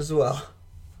with that as well.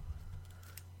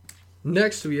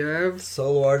 Next we have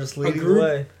solo artist leading the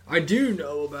way. I do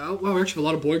know about. Wow, we actually have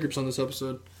a lot of boy groups on this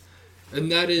episode.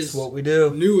 And that is what we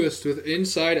do. Newest with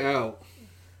Inside Out.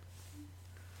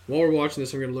 While we're watching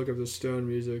this, I'm going to look up the Stone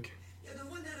Music.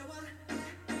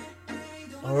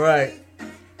 Alright.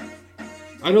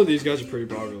 I know these guys are pretty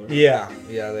popular. Yeah,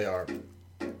 they are.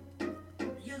 You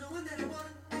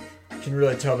can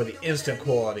really tell by the instant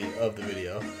quality of the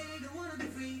video.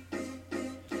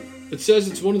 It says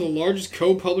it's one of the largest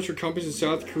co-publisher companies in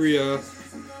South Korea,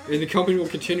 and the company will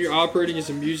continue operating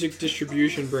as a music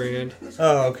distribution brand.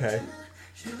 Oh, okay.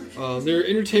 They're an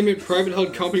entertainment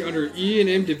private-held company under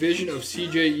E&M division of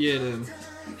CJ E&M.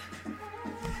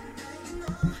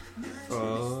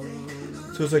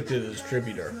 So it's like the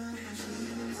distributor.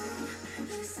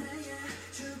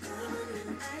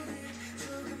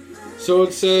 So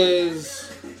it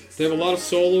says they have a lot of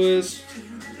soloists,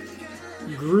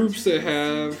 groups they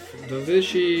have the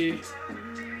Vichy,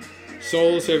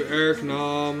 soloists they have Eric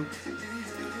Nam,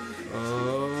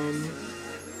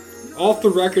 Off the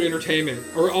Record Entertainment,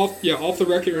 Off the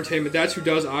Record Entertainment. That's who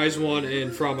does Eyes One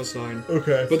and Promise 9.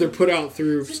 Okay, but they're put out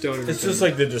through Stone Entertainment. It's just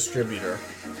like the distributor.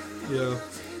 Yeah.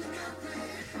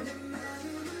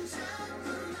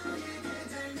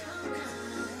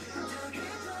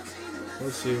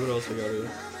 Let's see, what else I got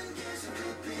here?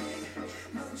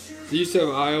 They used to have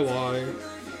IOI,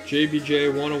 JBJ,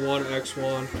 101,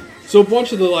 X1. So a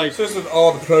bunch of the like... So this is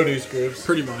all the produce groups.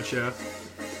 Pretty much, yeah.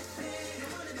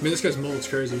 Man, this guy's mullet's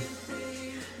crazy.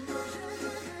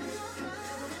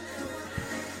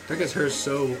 That guy's hair is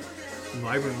so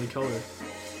vibrantly colored.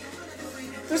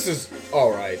 This is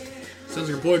alright. Sounds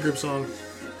like a boy group song.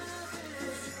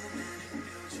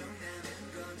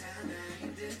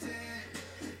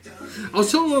 I was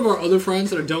telling one of our other friends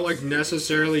that I don't like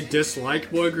necessarily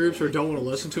dislike boy groups or don't want to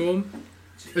listen to them.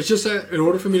 It's just that in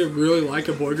order for me to really like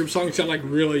a boy group song, it's got to like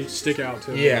really stick out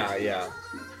to me. Yeah.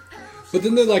 But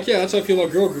then they're like, yeah, that's how I feel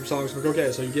about girl group songs. I'm like,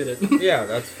 okay, so you get it. Yeah,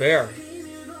 that's fair.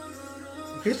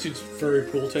 This dude's very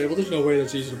pool table. There's no way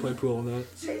that's easy to play pool on that.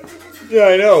 Yeah,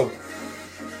 I know.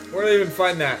 Where do they even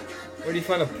find that? Where do you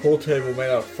find a pool table made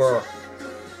out of fur?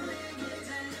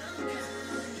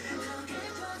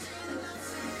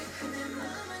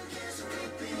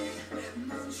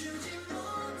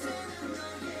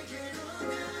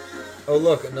 Oh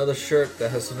look, another shirt that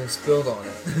has something spilled on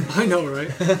it. I know, right?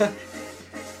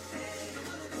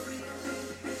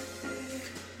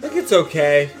 Look, it's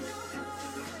okay.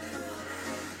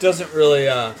 Doesn't really,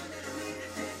 I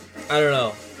don't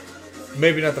know.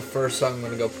 Maybe not the first song I'm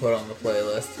gonna go put on the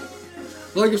playlist.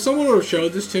 Like, if someone would have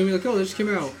showed this to me, like, oh, this just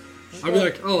came out, I'd be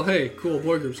like, oh, hey, cool,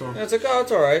 boy group song. Yeah, it's like, oh,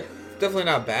 it's alright. Definitely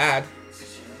not bad.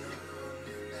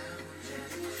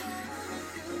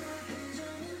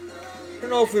 I don't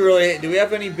know if we really... Do we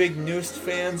have any big Newest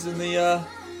fans in the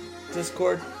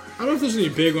Discord? I don't know if there's any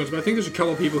big ones, but I think there's a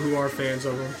couple people who are fans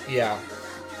of them. Yeah.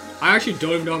 I actually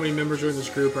don't even know how many members are in this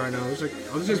group right now. It's like,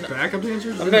 are these just backup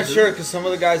dancers? I'm not sure, because some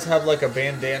of the guys have like a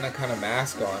bandana kind of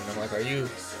mask on. I'm like, are you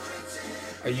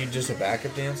just a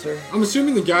backup dancer? I'm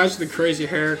assuming the guys with the crazy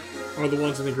hair are the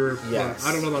ones in the group. Yes.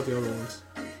 I don't know about the other ones.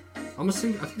 I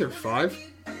think there are 5.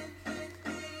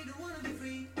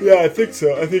 Yeah, I think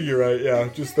so. I think you're right. Yeah,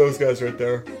 just those guys right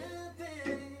there.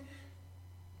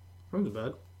 Not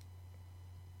bad.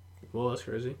 Well, that's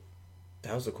crazy.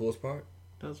 That was the coolest part.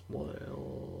 That's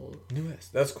wild.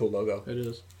 Newest. That's a cool logo. It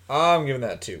is. I'm giving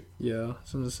that 2. Yeah,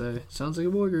 something to say. Sounds like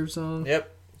a boy group song.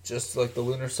 Yep. Just like the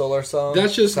Lunar Solar song.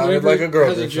 That's just sounded like a girl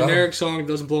has group a generic song. It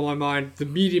doesn't blow my mind. The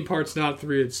medium part's not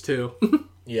 3, it's 2.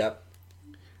 Yep.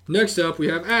 Next up, we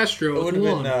have Astro. It would have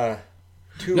been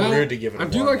too weird to give it a 1. I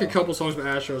do like a couple songs by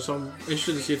Astro, so I'm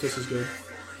interested to see if this is good.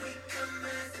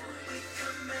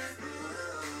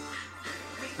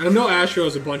 And I know Astro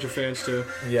has a bunch of fans, too.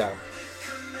 Yeah.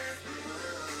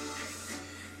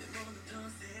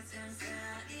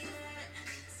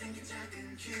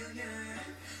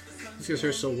 Jessica's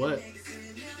hair's so wet.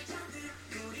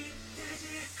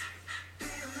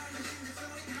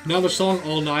 Now the song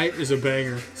All Night is a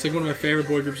banger. It's like one of my favorite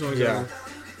boy group songs ever.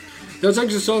 That's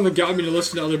actually the song that got me to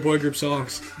listen to other boy group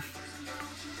songs.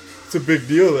 It's a big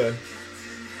deal then.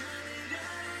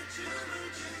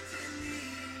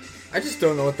 I just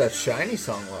don't know what that Shiny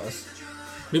song was.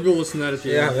 Maybe we'll listen to that at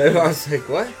the end. Yeah, I was like,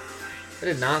 what? I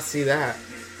did not see that.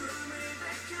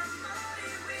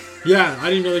 Yeah, I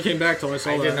didn't know they came back till I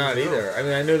saw that. I did not either. I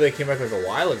mean, I knew they came back like a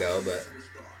while ago, but...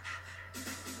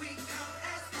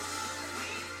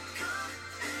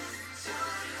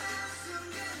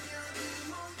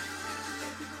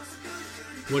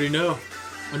 What do you know?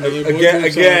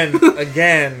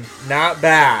 Again, not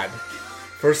bad.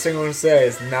 First thing I want to say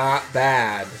is not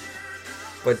bad,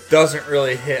 but doesn't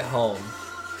really hit home.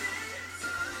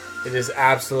 It is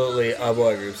absolutely a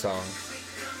boy group song.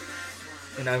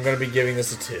 And I'm going to be giving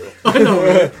this a 2. I know,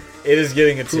 right? It is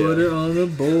getting a 2. Put it on the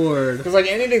board. Because like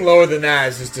anything lower than that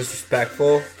is just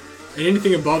disrespectful. And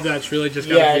anything above that's really just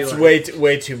gotta be it's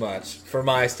way too much for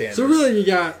my standards. So really you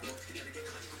got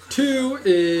 2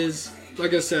 is,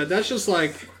 like I said, that's just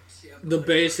like the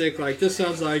basic, like this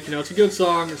sounds like, it's a good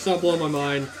song, it's not blowing my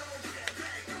mind.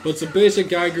 But it's a basic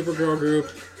guy group or girl group.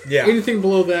 Yeah. Anything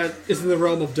below that is in the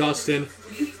realm of Dustin.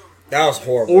 That was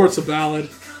horrible. Or it's a ballad.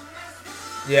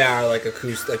 Yeah, like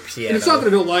acoustic, like piano. And it's not that I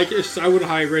don't like it. It's just I wouldn't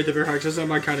rate the very high because that's not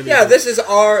my kind of music. Yeah, this is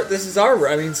our.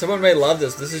 I mean, someone may love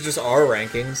this. This is just our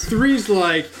rankings. 3's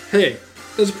like, hey,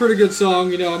 that's a pretty good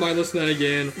song. I might listen to that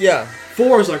again. Yeah.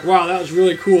 4's like, wow, that was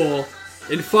really cool.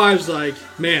 And 5's like,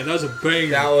 man, that was a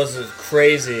banger. That was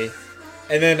crazy.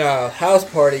 And then House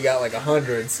Party got like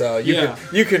 100. So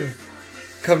you can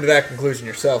come to that conclusion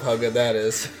yourself. How good that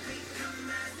is.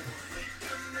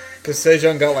 Because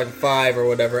Sejong got like 5 or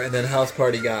whatever, and then House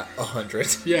Party got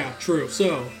 100. Yeah, true.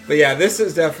 So, but yeah, this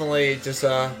is definitely just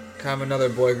kind of another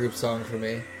boy group song for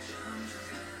me.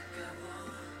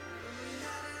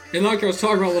 And like I was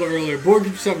talking about a little earlier, boy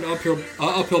groups have an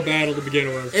uphill battle to begin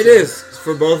with. It is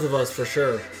for both of us for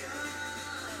sure.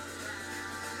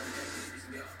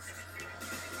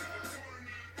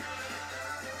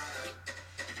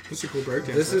 This is a cool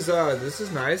breakdance. This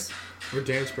is nice. Or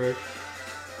dance break.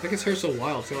 I think his hair's so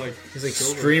wild. It's got like there's like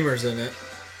silver streamers in it.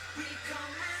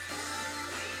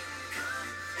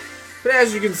 But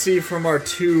as you can see from our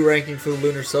 2 ranking for the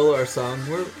Lunar Solar song,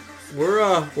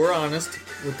 we're honest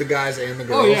with the guys and the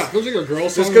girls. Oh yeah, feels like a girl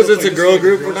song. Just because it's a girl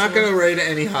group, we're not going to rate it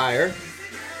any higher.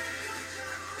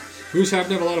 We just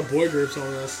happen to have a lot of boy groups on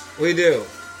this. We do.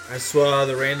 I saw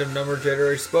the random number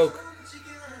generator spoke.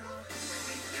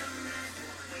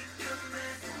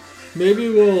 Maybe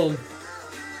we'll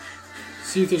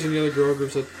see if there's any other girl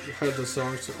groups that have the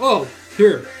songs. Oh,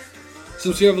 here.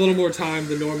 Since we have a little more time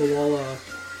than normal,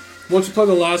 once we play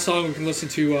the last song, we can listen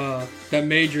to that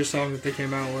major song that they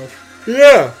came out with.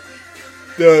 Yeah.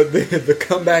 The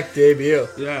comeback debut.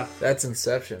 Yeah. That's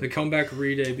Inception. The comeback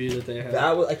re-debut that they had.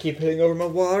 I keep hitting over my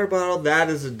water bottle. That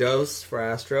is a dose for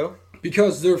Astro.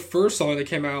 Because their first song they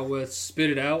came out with,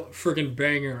 Spit It Out, freaking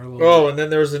banger. And then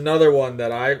there was another one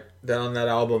that on that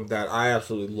album that I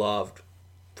absolutely loved.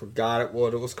 Forgot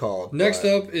what it was called. Next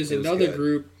up is another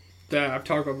group that I've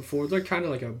talked about before. They're kind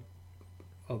of like a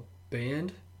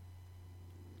band.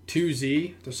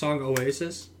 2Z, the song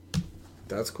Oasis.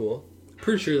 That's cool.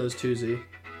 Pretty sure that was 2Z.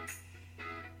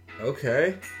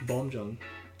 Okay. Bomjung.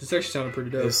 This actually sounded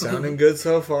pretty dope. It's sounding good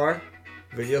so far.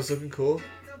 Video's looking cool.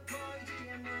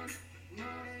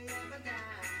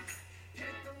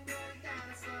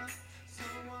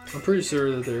 I'm pretty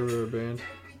sure that they were a band.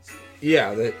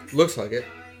 Yeah, that looks like it.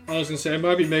 I was going to say, I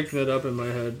might be making that up in my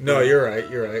head. No, you're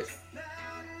right.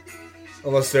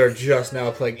 Unless they're just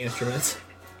now playing instruments.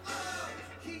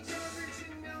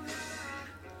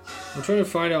 I'm trying to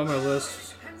find out on my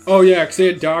list. Oh, yeah, because they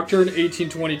had Doctor in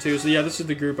 1822. So, yeah, this is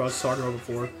the group I was talking about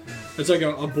before. It's like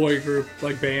a boy group,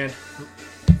 like band.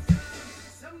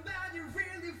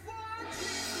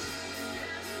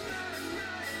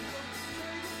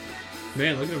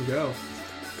 Man, look at him go.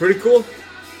 Pretty cool.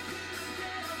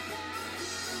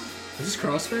 Is this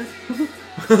Crossfade?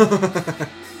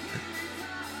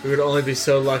 We would only be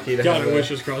so lucky to have I wish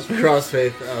it was Crossfade.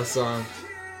 Crossfade song.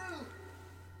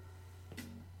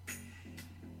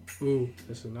 Ooh,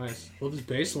 this is nice. Love this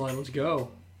bass line. Let's go.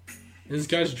 And this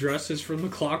guy's dress is from the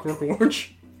Clockwork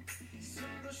Orange.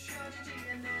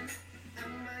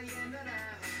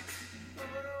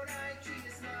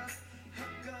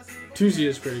 2Z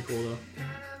is pretty cool, though.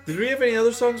 Did we have any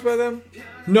other songs by them?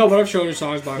 No, but I've shown you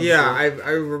songs by them Yeah, before.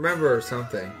 I remember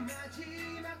something.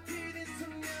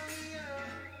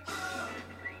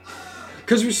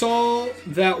 Because we saw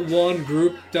that one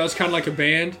group that was kind of like a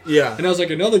band. Yeah. And I was like,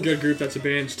 another good group that's a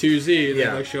band is 2Z. And Yeah.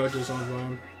 they like showed us on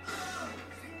one.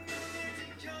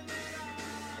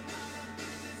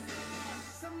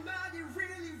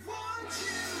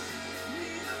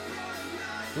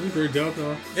 That was pretty dope,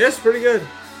 though. Yeah, it's pretty good.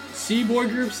 C-boy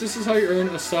groups, this is how you earn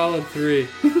a solid 3.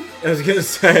 I was gonna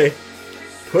say,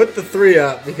 put the 3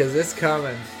 up because it's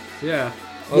coming. Yeah.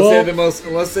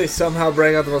 Unless they somehow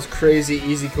bring out the most crazy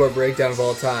easy chord breakdown of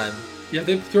all time. Yeah,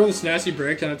 they throw this nasty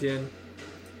breakdown at the end.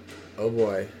 Oh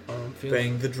boy.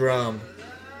 Bang the drum.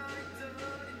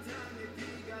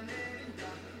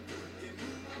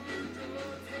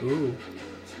 Ooh.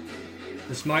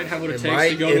 This might have what it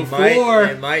takes to go to 4.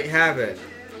 It might have it.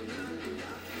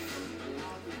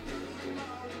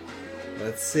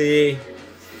 Let's see.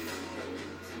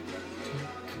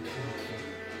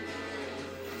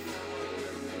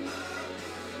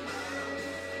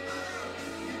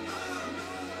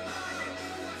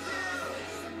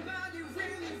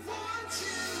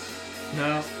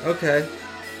 No. Okay.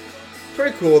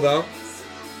 Pretty cool though.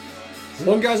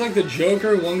 One guy's like the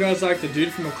Joker, one guy's like the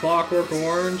dude from A Clockwork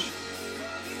Orange.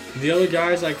 The other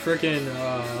guy's like freaking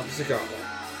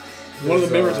one of the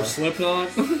members of Slipknot.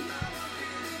 I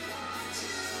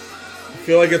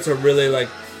feel like it's a really like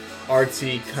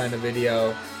artsy kind of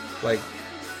video, like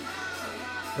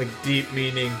deep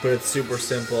meaning, but it's super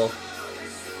simple.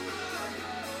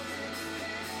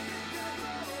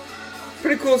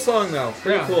 Pretty cool song though.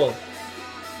 Pretty cool.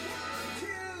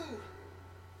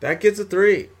 That gets a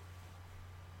 3.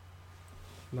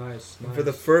 Nice. For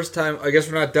the first time, I guess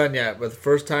we're not done yet, but the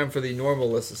first time for the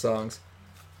normal list of songs,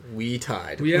 we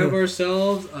tied. We have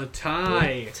ourselves a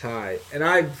tie. And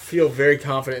I feel very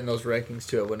confident in those rankings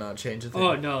too. I would not change a thing.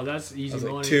 Oh no, that's easy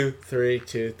money. Like 2, 3,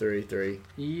 2, 3, 3.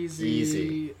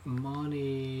 Easy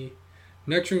money.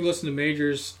 Next we're listen to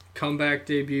Major's comeback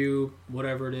debut,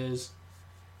 whatever it is.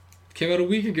 Came out a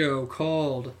week ago,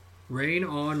 called Rain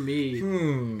on Me.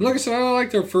 Like I said, I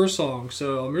like their first song,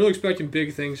 so I'm really expecting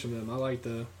big things from them. I like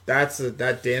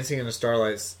that Dancing in the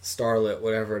Starlit,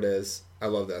 whatever it is. I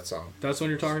love that song. That's the one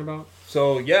you're talking about?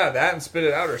 So yeah, that and Spit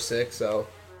It Out are sick, so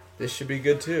this should be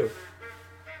good too.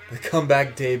 The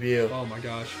comeback debut. Oh my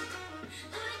gosh.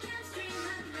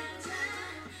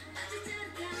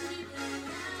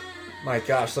 My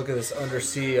gosh, look at this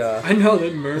undersea I know,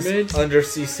 the mermaids.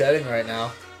 Undersea setting right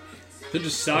now. They're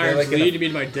just sirens leading me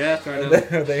to my death right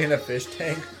now. Are they in a fish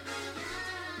tank?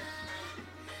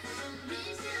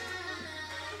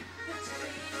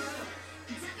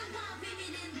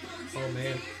 Oh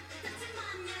man.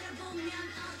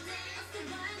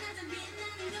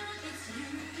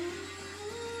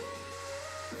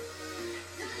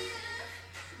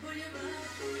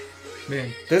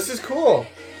 Man. This is cool.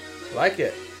 Like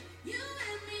it.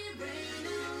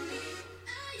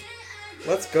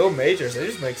 Let's go Majors. They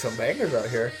just make some bangers out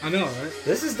here. I know, right?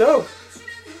 This is dope.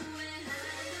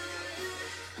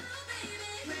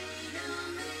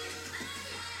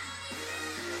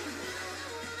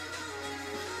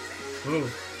 Whoa,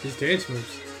 these dance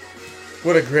moves.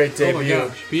 What a great debut. Oh my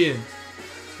gosh, be in.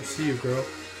 I see you, girl.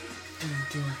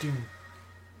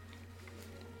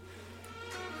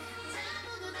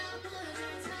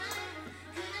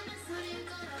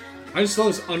 I just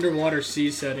love this underwater sea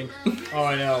setting. Oh,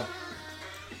 I know.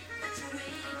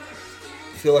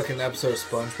 I feel like an episode of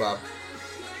SpongeBob.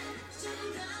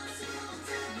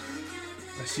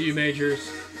 I see you,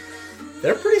 Majors.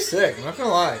 They're pretty sick, I'm not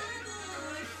gonna lie.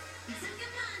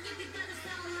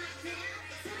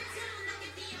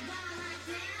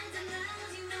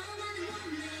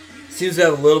 Seems to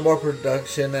have a little more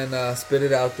production than Spit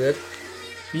It Out did.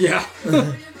 Yeah.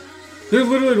 They're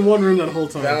literally in one room that whole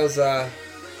time. That was,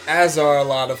 as are a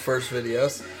lot of first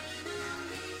videos.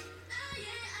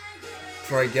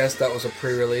 For I guess that was a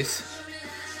pre-release.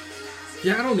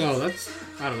 Yeah, I don't know.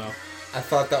 I don't know. I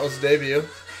thought that was a debut.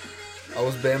 I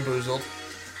was bamboozled.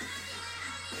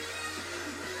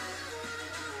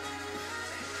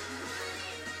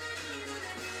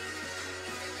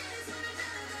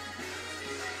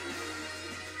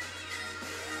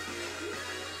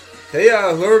 They,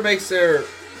 whoever makes their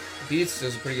beats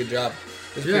does a pretty good job.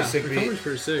 It's a pretty sick beat. Cover's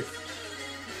pretty sick.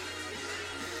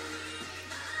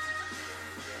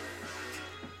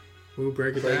 Ooh,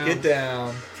 break it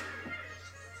down.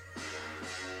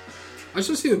 I just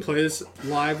want to see them play this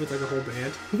live with like a whole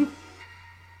band.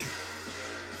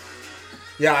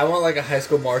 Yeah, I want like a high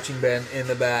school marching band in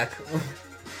the back.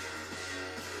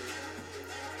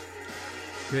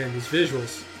 Man, these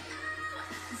visuals.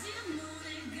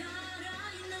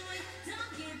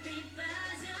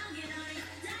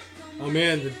 Oh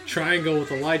man, the triangle with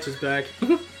the lights is back.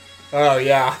 Oh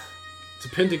yeah.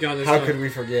 It's a pentagon this How time. could we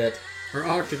forget? Or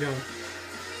octagon.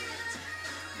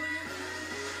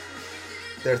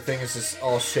 Their thing is just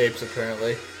all shapes,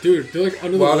 apparently. Dude, they're like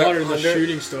under the While they're water and they're under-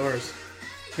 shooting stars.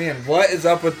 Man, what is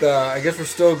up with the... I guess we're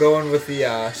still going with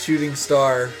the shooting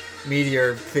star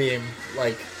meteor theme,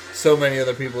 like so many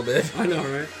other people did. I know,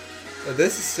 right? But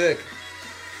this is sick.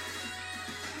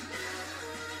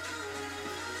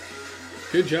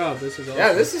 Good job. This is awesome.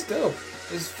 Yeah, this is dope.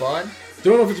 This is fun.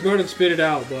 Don't know if it's going to spit it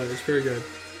out, but it's pretty good.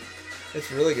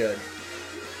 It's really good.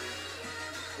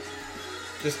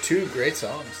 Just 2 great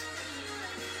songs.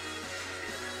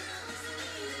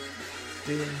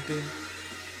 Ding, ding.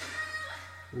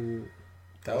 Ooh,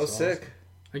 That was awesome. sick.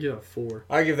 I give it a 4.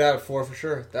 I give that a 4 for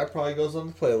sure. That probably goes on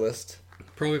the playlist.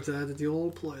 Probably have to add to the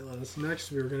old playlist.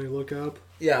 Next, we were going to look up.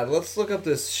 Yeah, let's look up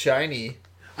this shiny.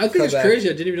 I think it's Comeback. crazy.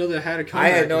 I didn't even know they had a I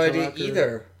comeback. had no until idea after-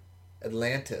 either.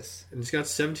 Atlantis. And it's got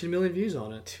 17 million views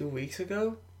on it. 2 weeks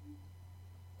ago?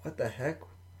 What the heck?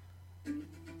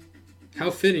 How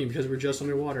fitting, because we're just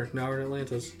underwater. Now we're in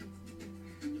Atlantis.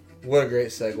 What a great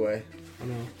segue. I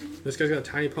know. This guy's got a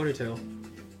tiny ponytail.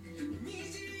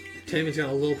 Tammy's got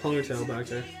a little ponytail back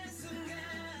there.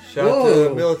 Shout out Whoa.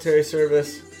 to military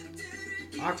service.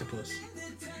 Octopus.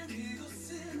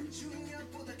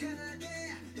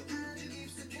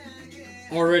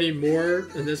 Already more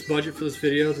in this budget for this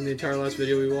video than the entire last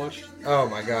video we watched. Oh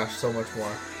my gosh, so much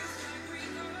more.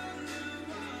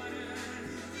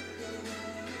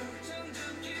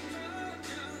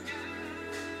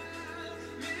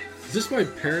 Is this my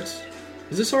parents?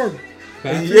 Is this our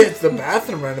bathroom? Yeah, it's the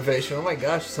bathroom renovation. Oh my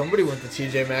gosh, somebody went to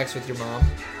TJ Maxx with your mom.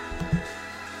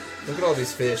 Look at all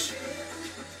these fish.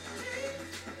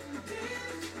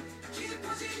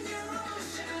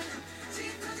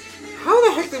 How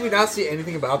the heck did we not see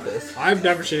anything about this? I've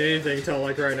never seen anything until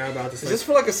like right now about this. Is this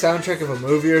for like a soundtrack of a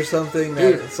movie or something?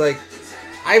 That Dude. it's like,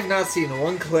 I've not seen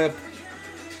one clip,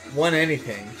 one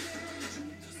anything.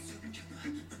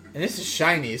 And this is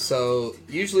shiny, so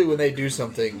usually when they do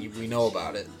something, we know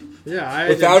about it. Yeah, I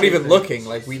Without didn't see even anything. looking,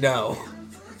 like we know.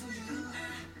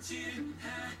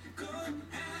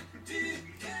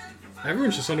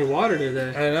 Everyone's just underwater today.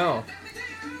 I know.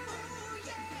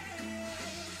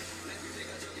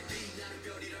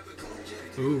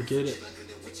 Ooh, get it.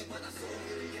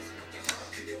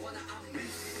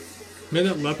 Man,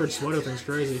 that leopard sweater thing's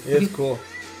crazy. It's cool.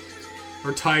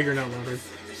 Or tiger, not leopard.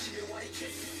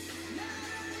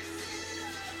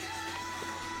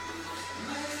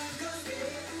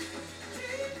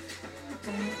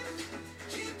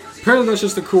 Apparently that's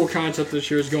just the cool concept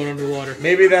this year is going underwater.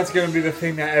 Maybe that's going to be the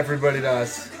thing that everybody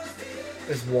does.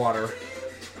 Is water.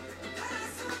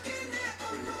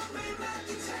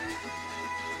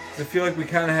 I feel like we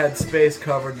kind of had space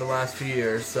covered the last few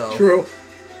years, so True.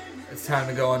 it's time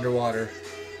to go underwater.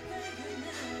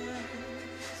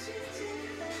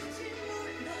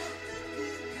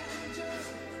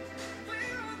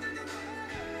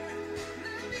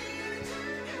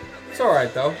 It's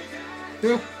alright though.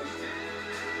 Yeah.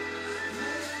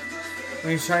 I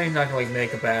mean, Shiny's not gonna like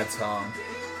make a bad song.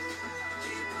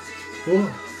 Cool.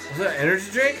 Was that an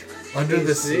energy drink? Under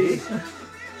the sea?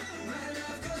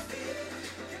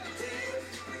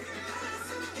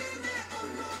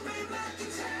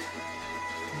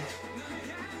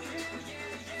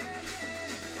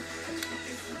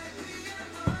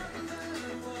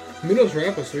 Minos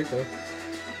ramp was sweet though.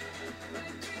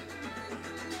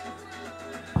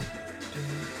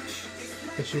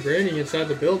 It's raining inside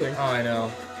the building. Oh, I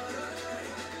know.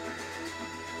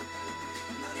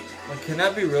 Like, can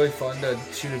that be really fun to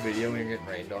shoot a video when you're getting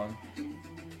rained on?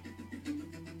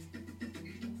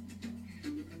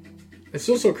 It's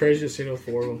still so crazy to see no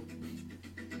 4 of them.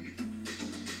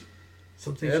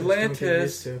 Something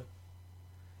Atlantis.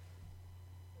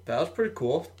 That was pretty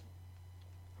cool.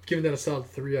 Giving that a solid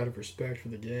 3 out of respect for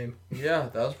the game. Yeah,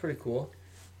 that was pretty cool.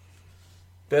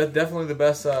 Definitely the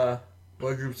best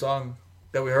boy group song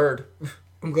that we heard.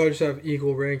 I'm glad you have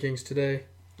equal rankings today.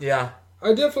 Yeah. I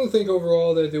definitely think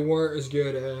overall that they weren't as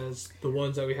good as the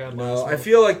ones that we had last No, I month.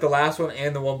 feel like the last one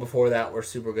and the one before that were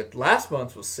super good. Last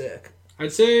month's was sick.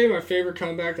 I'd say my favorite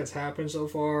comeback that's happened so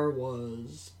far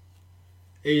was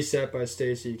ASAP by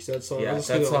Stacey. Cause that song, I Yeah,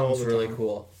 listen that to it all song's the really time.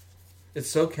 cool. It's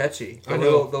so catchy. I The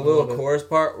know. little I love it. chorus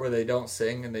part where they don't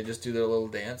sing and they just do their little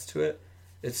dance to it.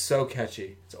 It's so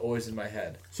catchy. It's always in my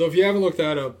head. So if you haven't looked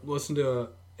that up, listen to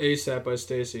ASAP by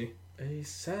Stacey.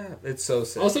 ASAP. It's so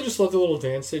sick. I also just love the little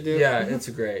dance they do. Yeah, it's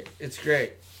great. It's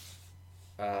great.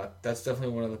 That's definitely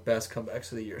one of the best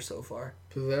comebacks of the year so far.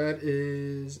 So that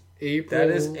is April. That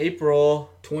is April.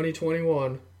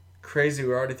 2021. Crazy,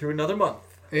 we're already through another month.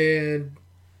 And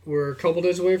we're a couple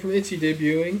days away from ITZY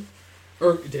debuting.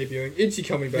 Or debuting. ITZY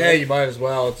coming back. Yeah, you might as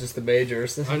well. It's just the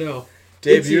majors. I know.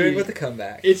 Debuting with a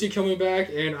comeback. ITZY coming back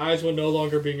and IZ*ONE no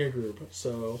longer being a group.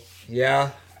 So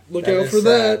yeah, look out for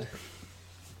that.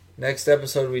 Next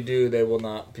episode we do, they will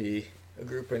not be a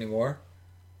group anymore.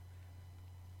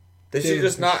 They should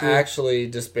just not actually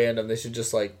disband them. They should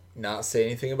just like not say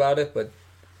anything about it, but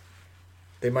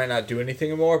they might not do anything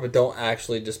anymore, but don't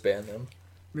actually disband them.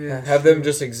 Man, have them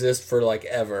just exist for like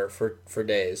ever, for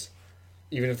days.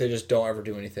 Even if they just don't ever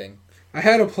do anything. I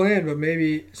had a plan, but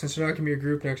maybe since they're not going to be a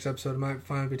group next episode, it might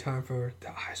finally be time for the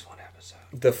IZ*ONE episode.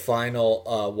 The final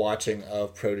watching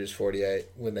of Produce 48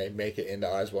 when they make it into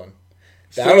IZ*ONE.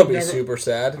 That'll be super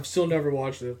sad. I've still never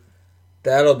watched it.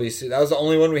 That'll be... That was the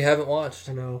only one we haven't watched.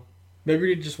 I know. Maybe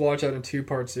we could just watch that in a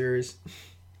 2-part series.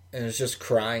 And it's just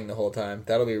crying the whole time.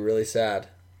 That'll be really sad.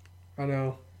 I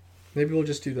know. Maybe we'll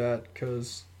just do that,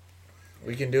 because...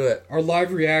 We can do it. Our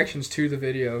live reactions to the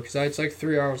video, because it's like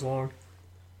 3 hours long.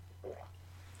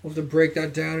 We'll have to break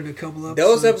that down in a couple episodes.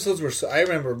 Those episodes were... I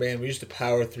remember, man, we used to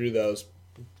power through those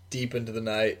deep into the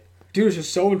night. Dude, it's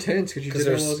just so intense because you didn't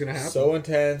know what was going to happen. So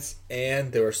intense,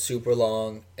 and they were super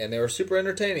long, and they were super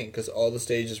entertaining because all the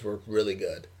stages were really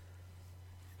good.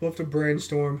 We'll have to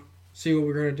brainstorm, see what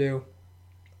we're going to do.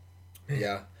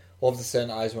 Yeah. We'll have to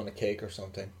send IZ*ONE a cake or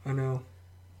something. I know.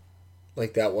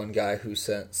 Like that one guy who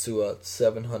sent Sua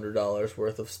 $700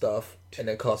 worth of stuff, and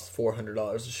it cost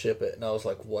 $400 to ship it, and I was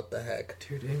like, what the heck?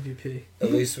 Dude, MVP.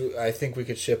 At least I think we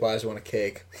could ship IZ*ONE a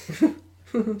cake.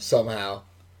 Somehow.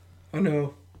 I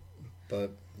know.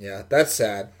 But, yeah, that's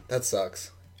sad. That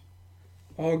sucks.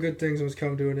 All good things must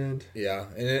come to an end. Yeah,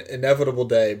 an inevitable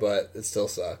day, but it still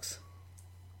sucks.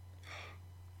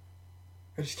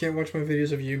 I just can't watch my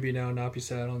videos of Yumbi now and not be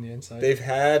sad on the inside. They've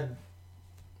had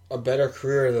a better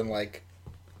career than, like,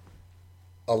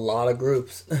 a lot of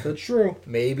groups. That's true.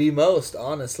 Maybe most,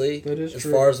 honestly. That is as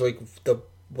true. As far as, like,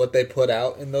 what they put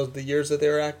out in the years that they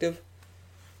were active.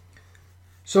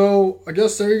 So, I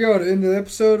guess there you go. At the end of the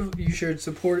episode, you should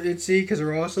support ITZY because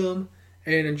they're awesome.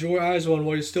 And enjoy IZ*ONE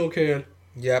while you still can.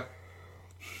 Yep.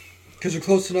 Because you're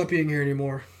close to not being here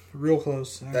anymore. Real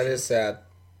close. Actually. That is sad.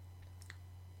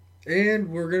 And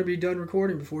we're going to be done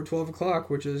recording before 12 o'clock,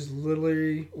 which is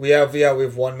literally... We have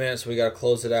 1 minute, so we got to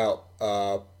close it out.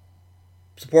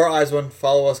 Support IZ*ONE.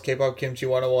 Follow us, K-Pop Kimchi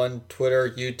 101, Twitter,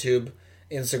 YouTube,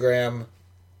 Instagram.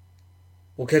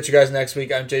 We'll catch you guys next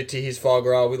week. I'm JT. He's Fall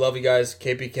Girl. We love you guys.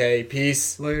 KPK.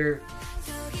 Peace. Later.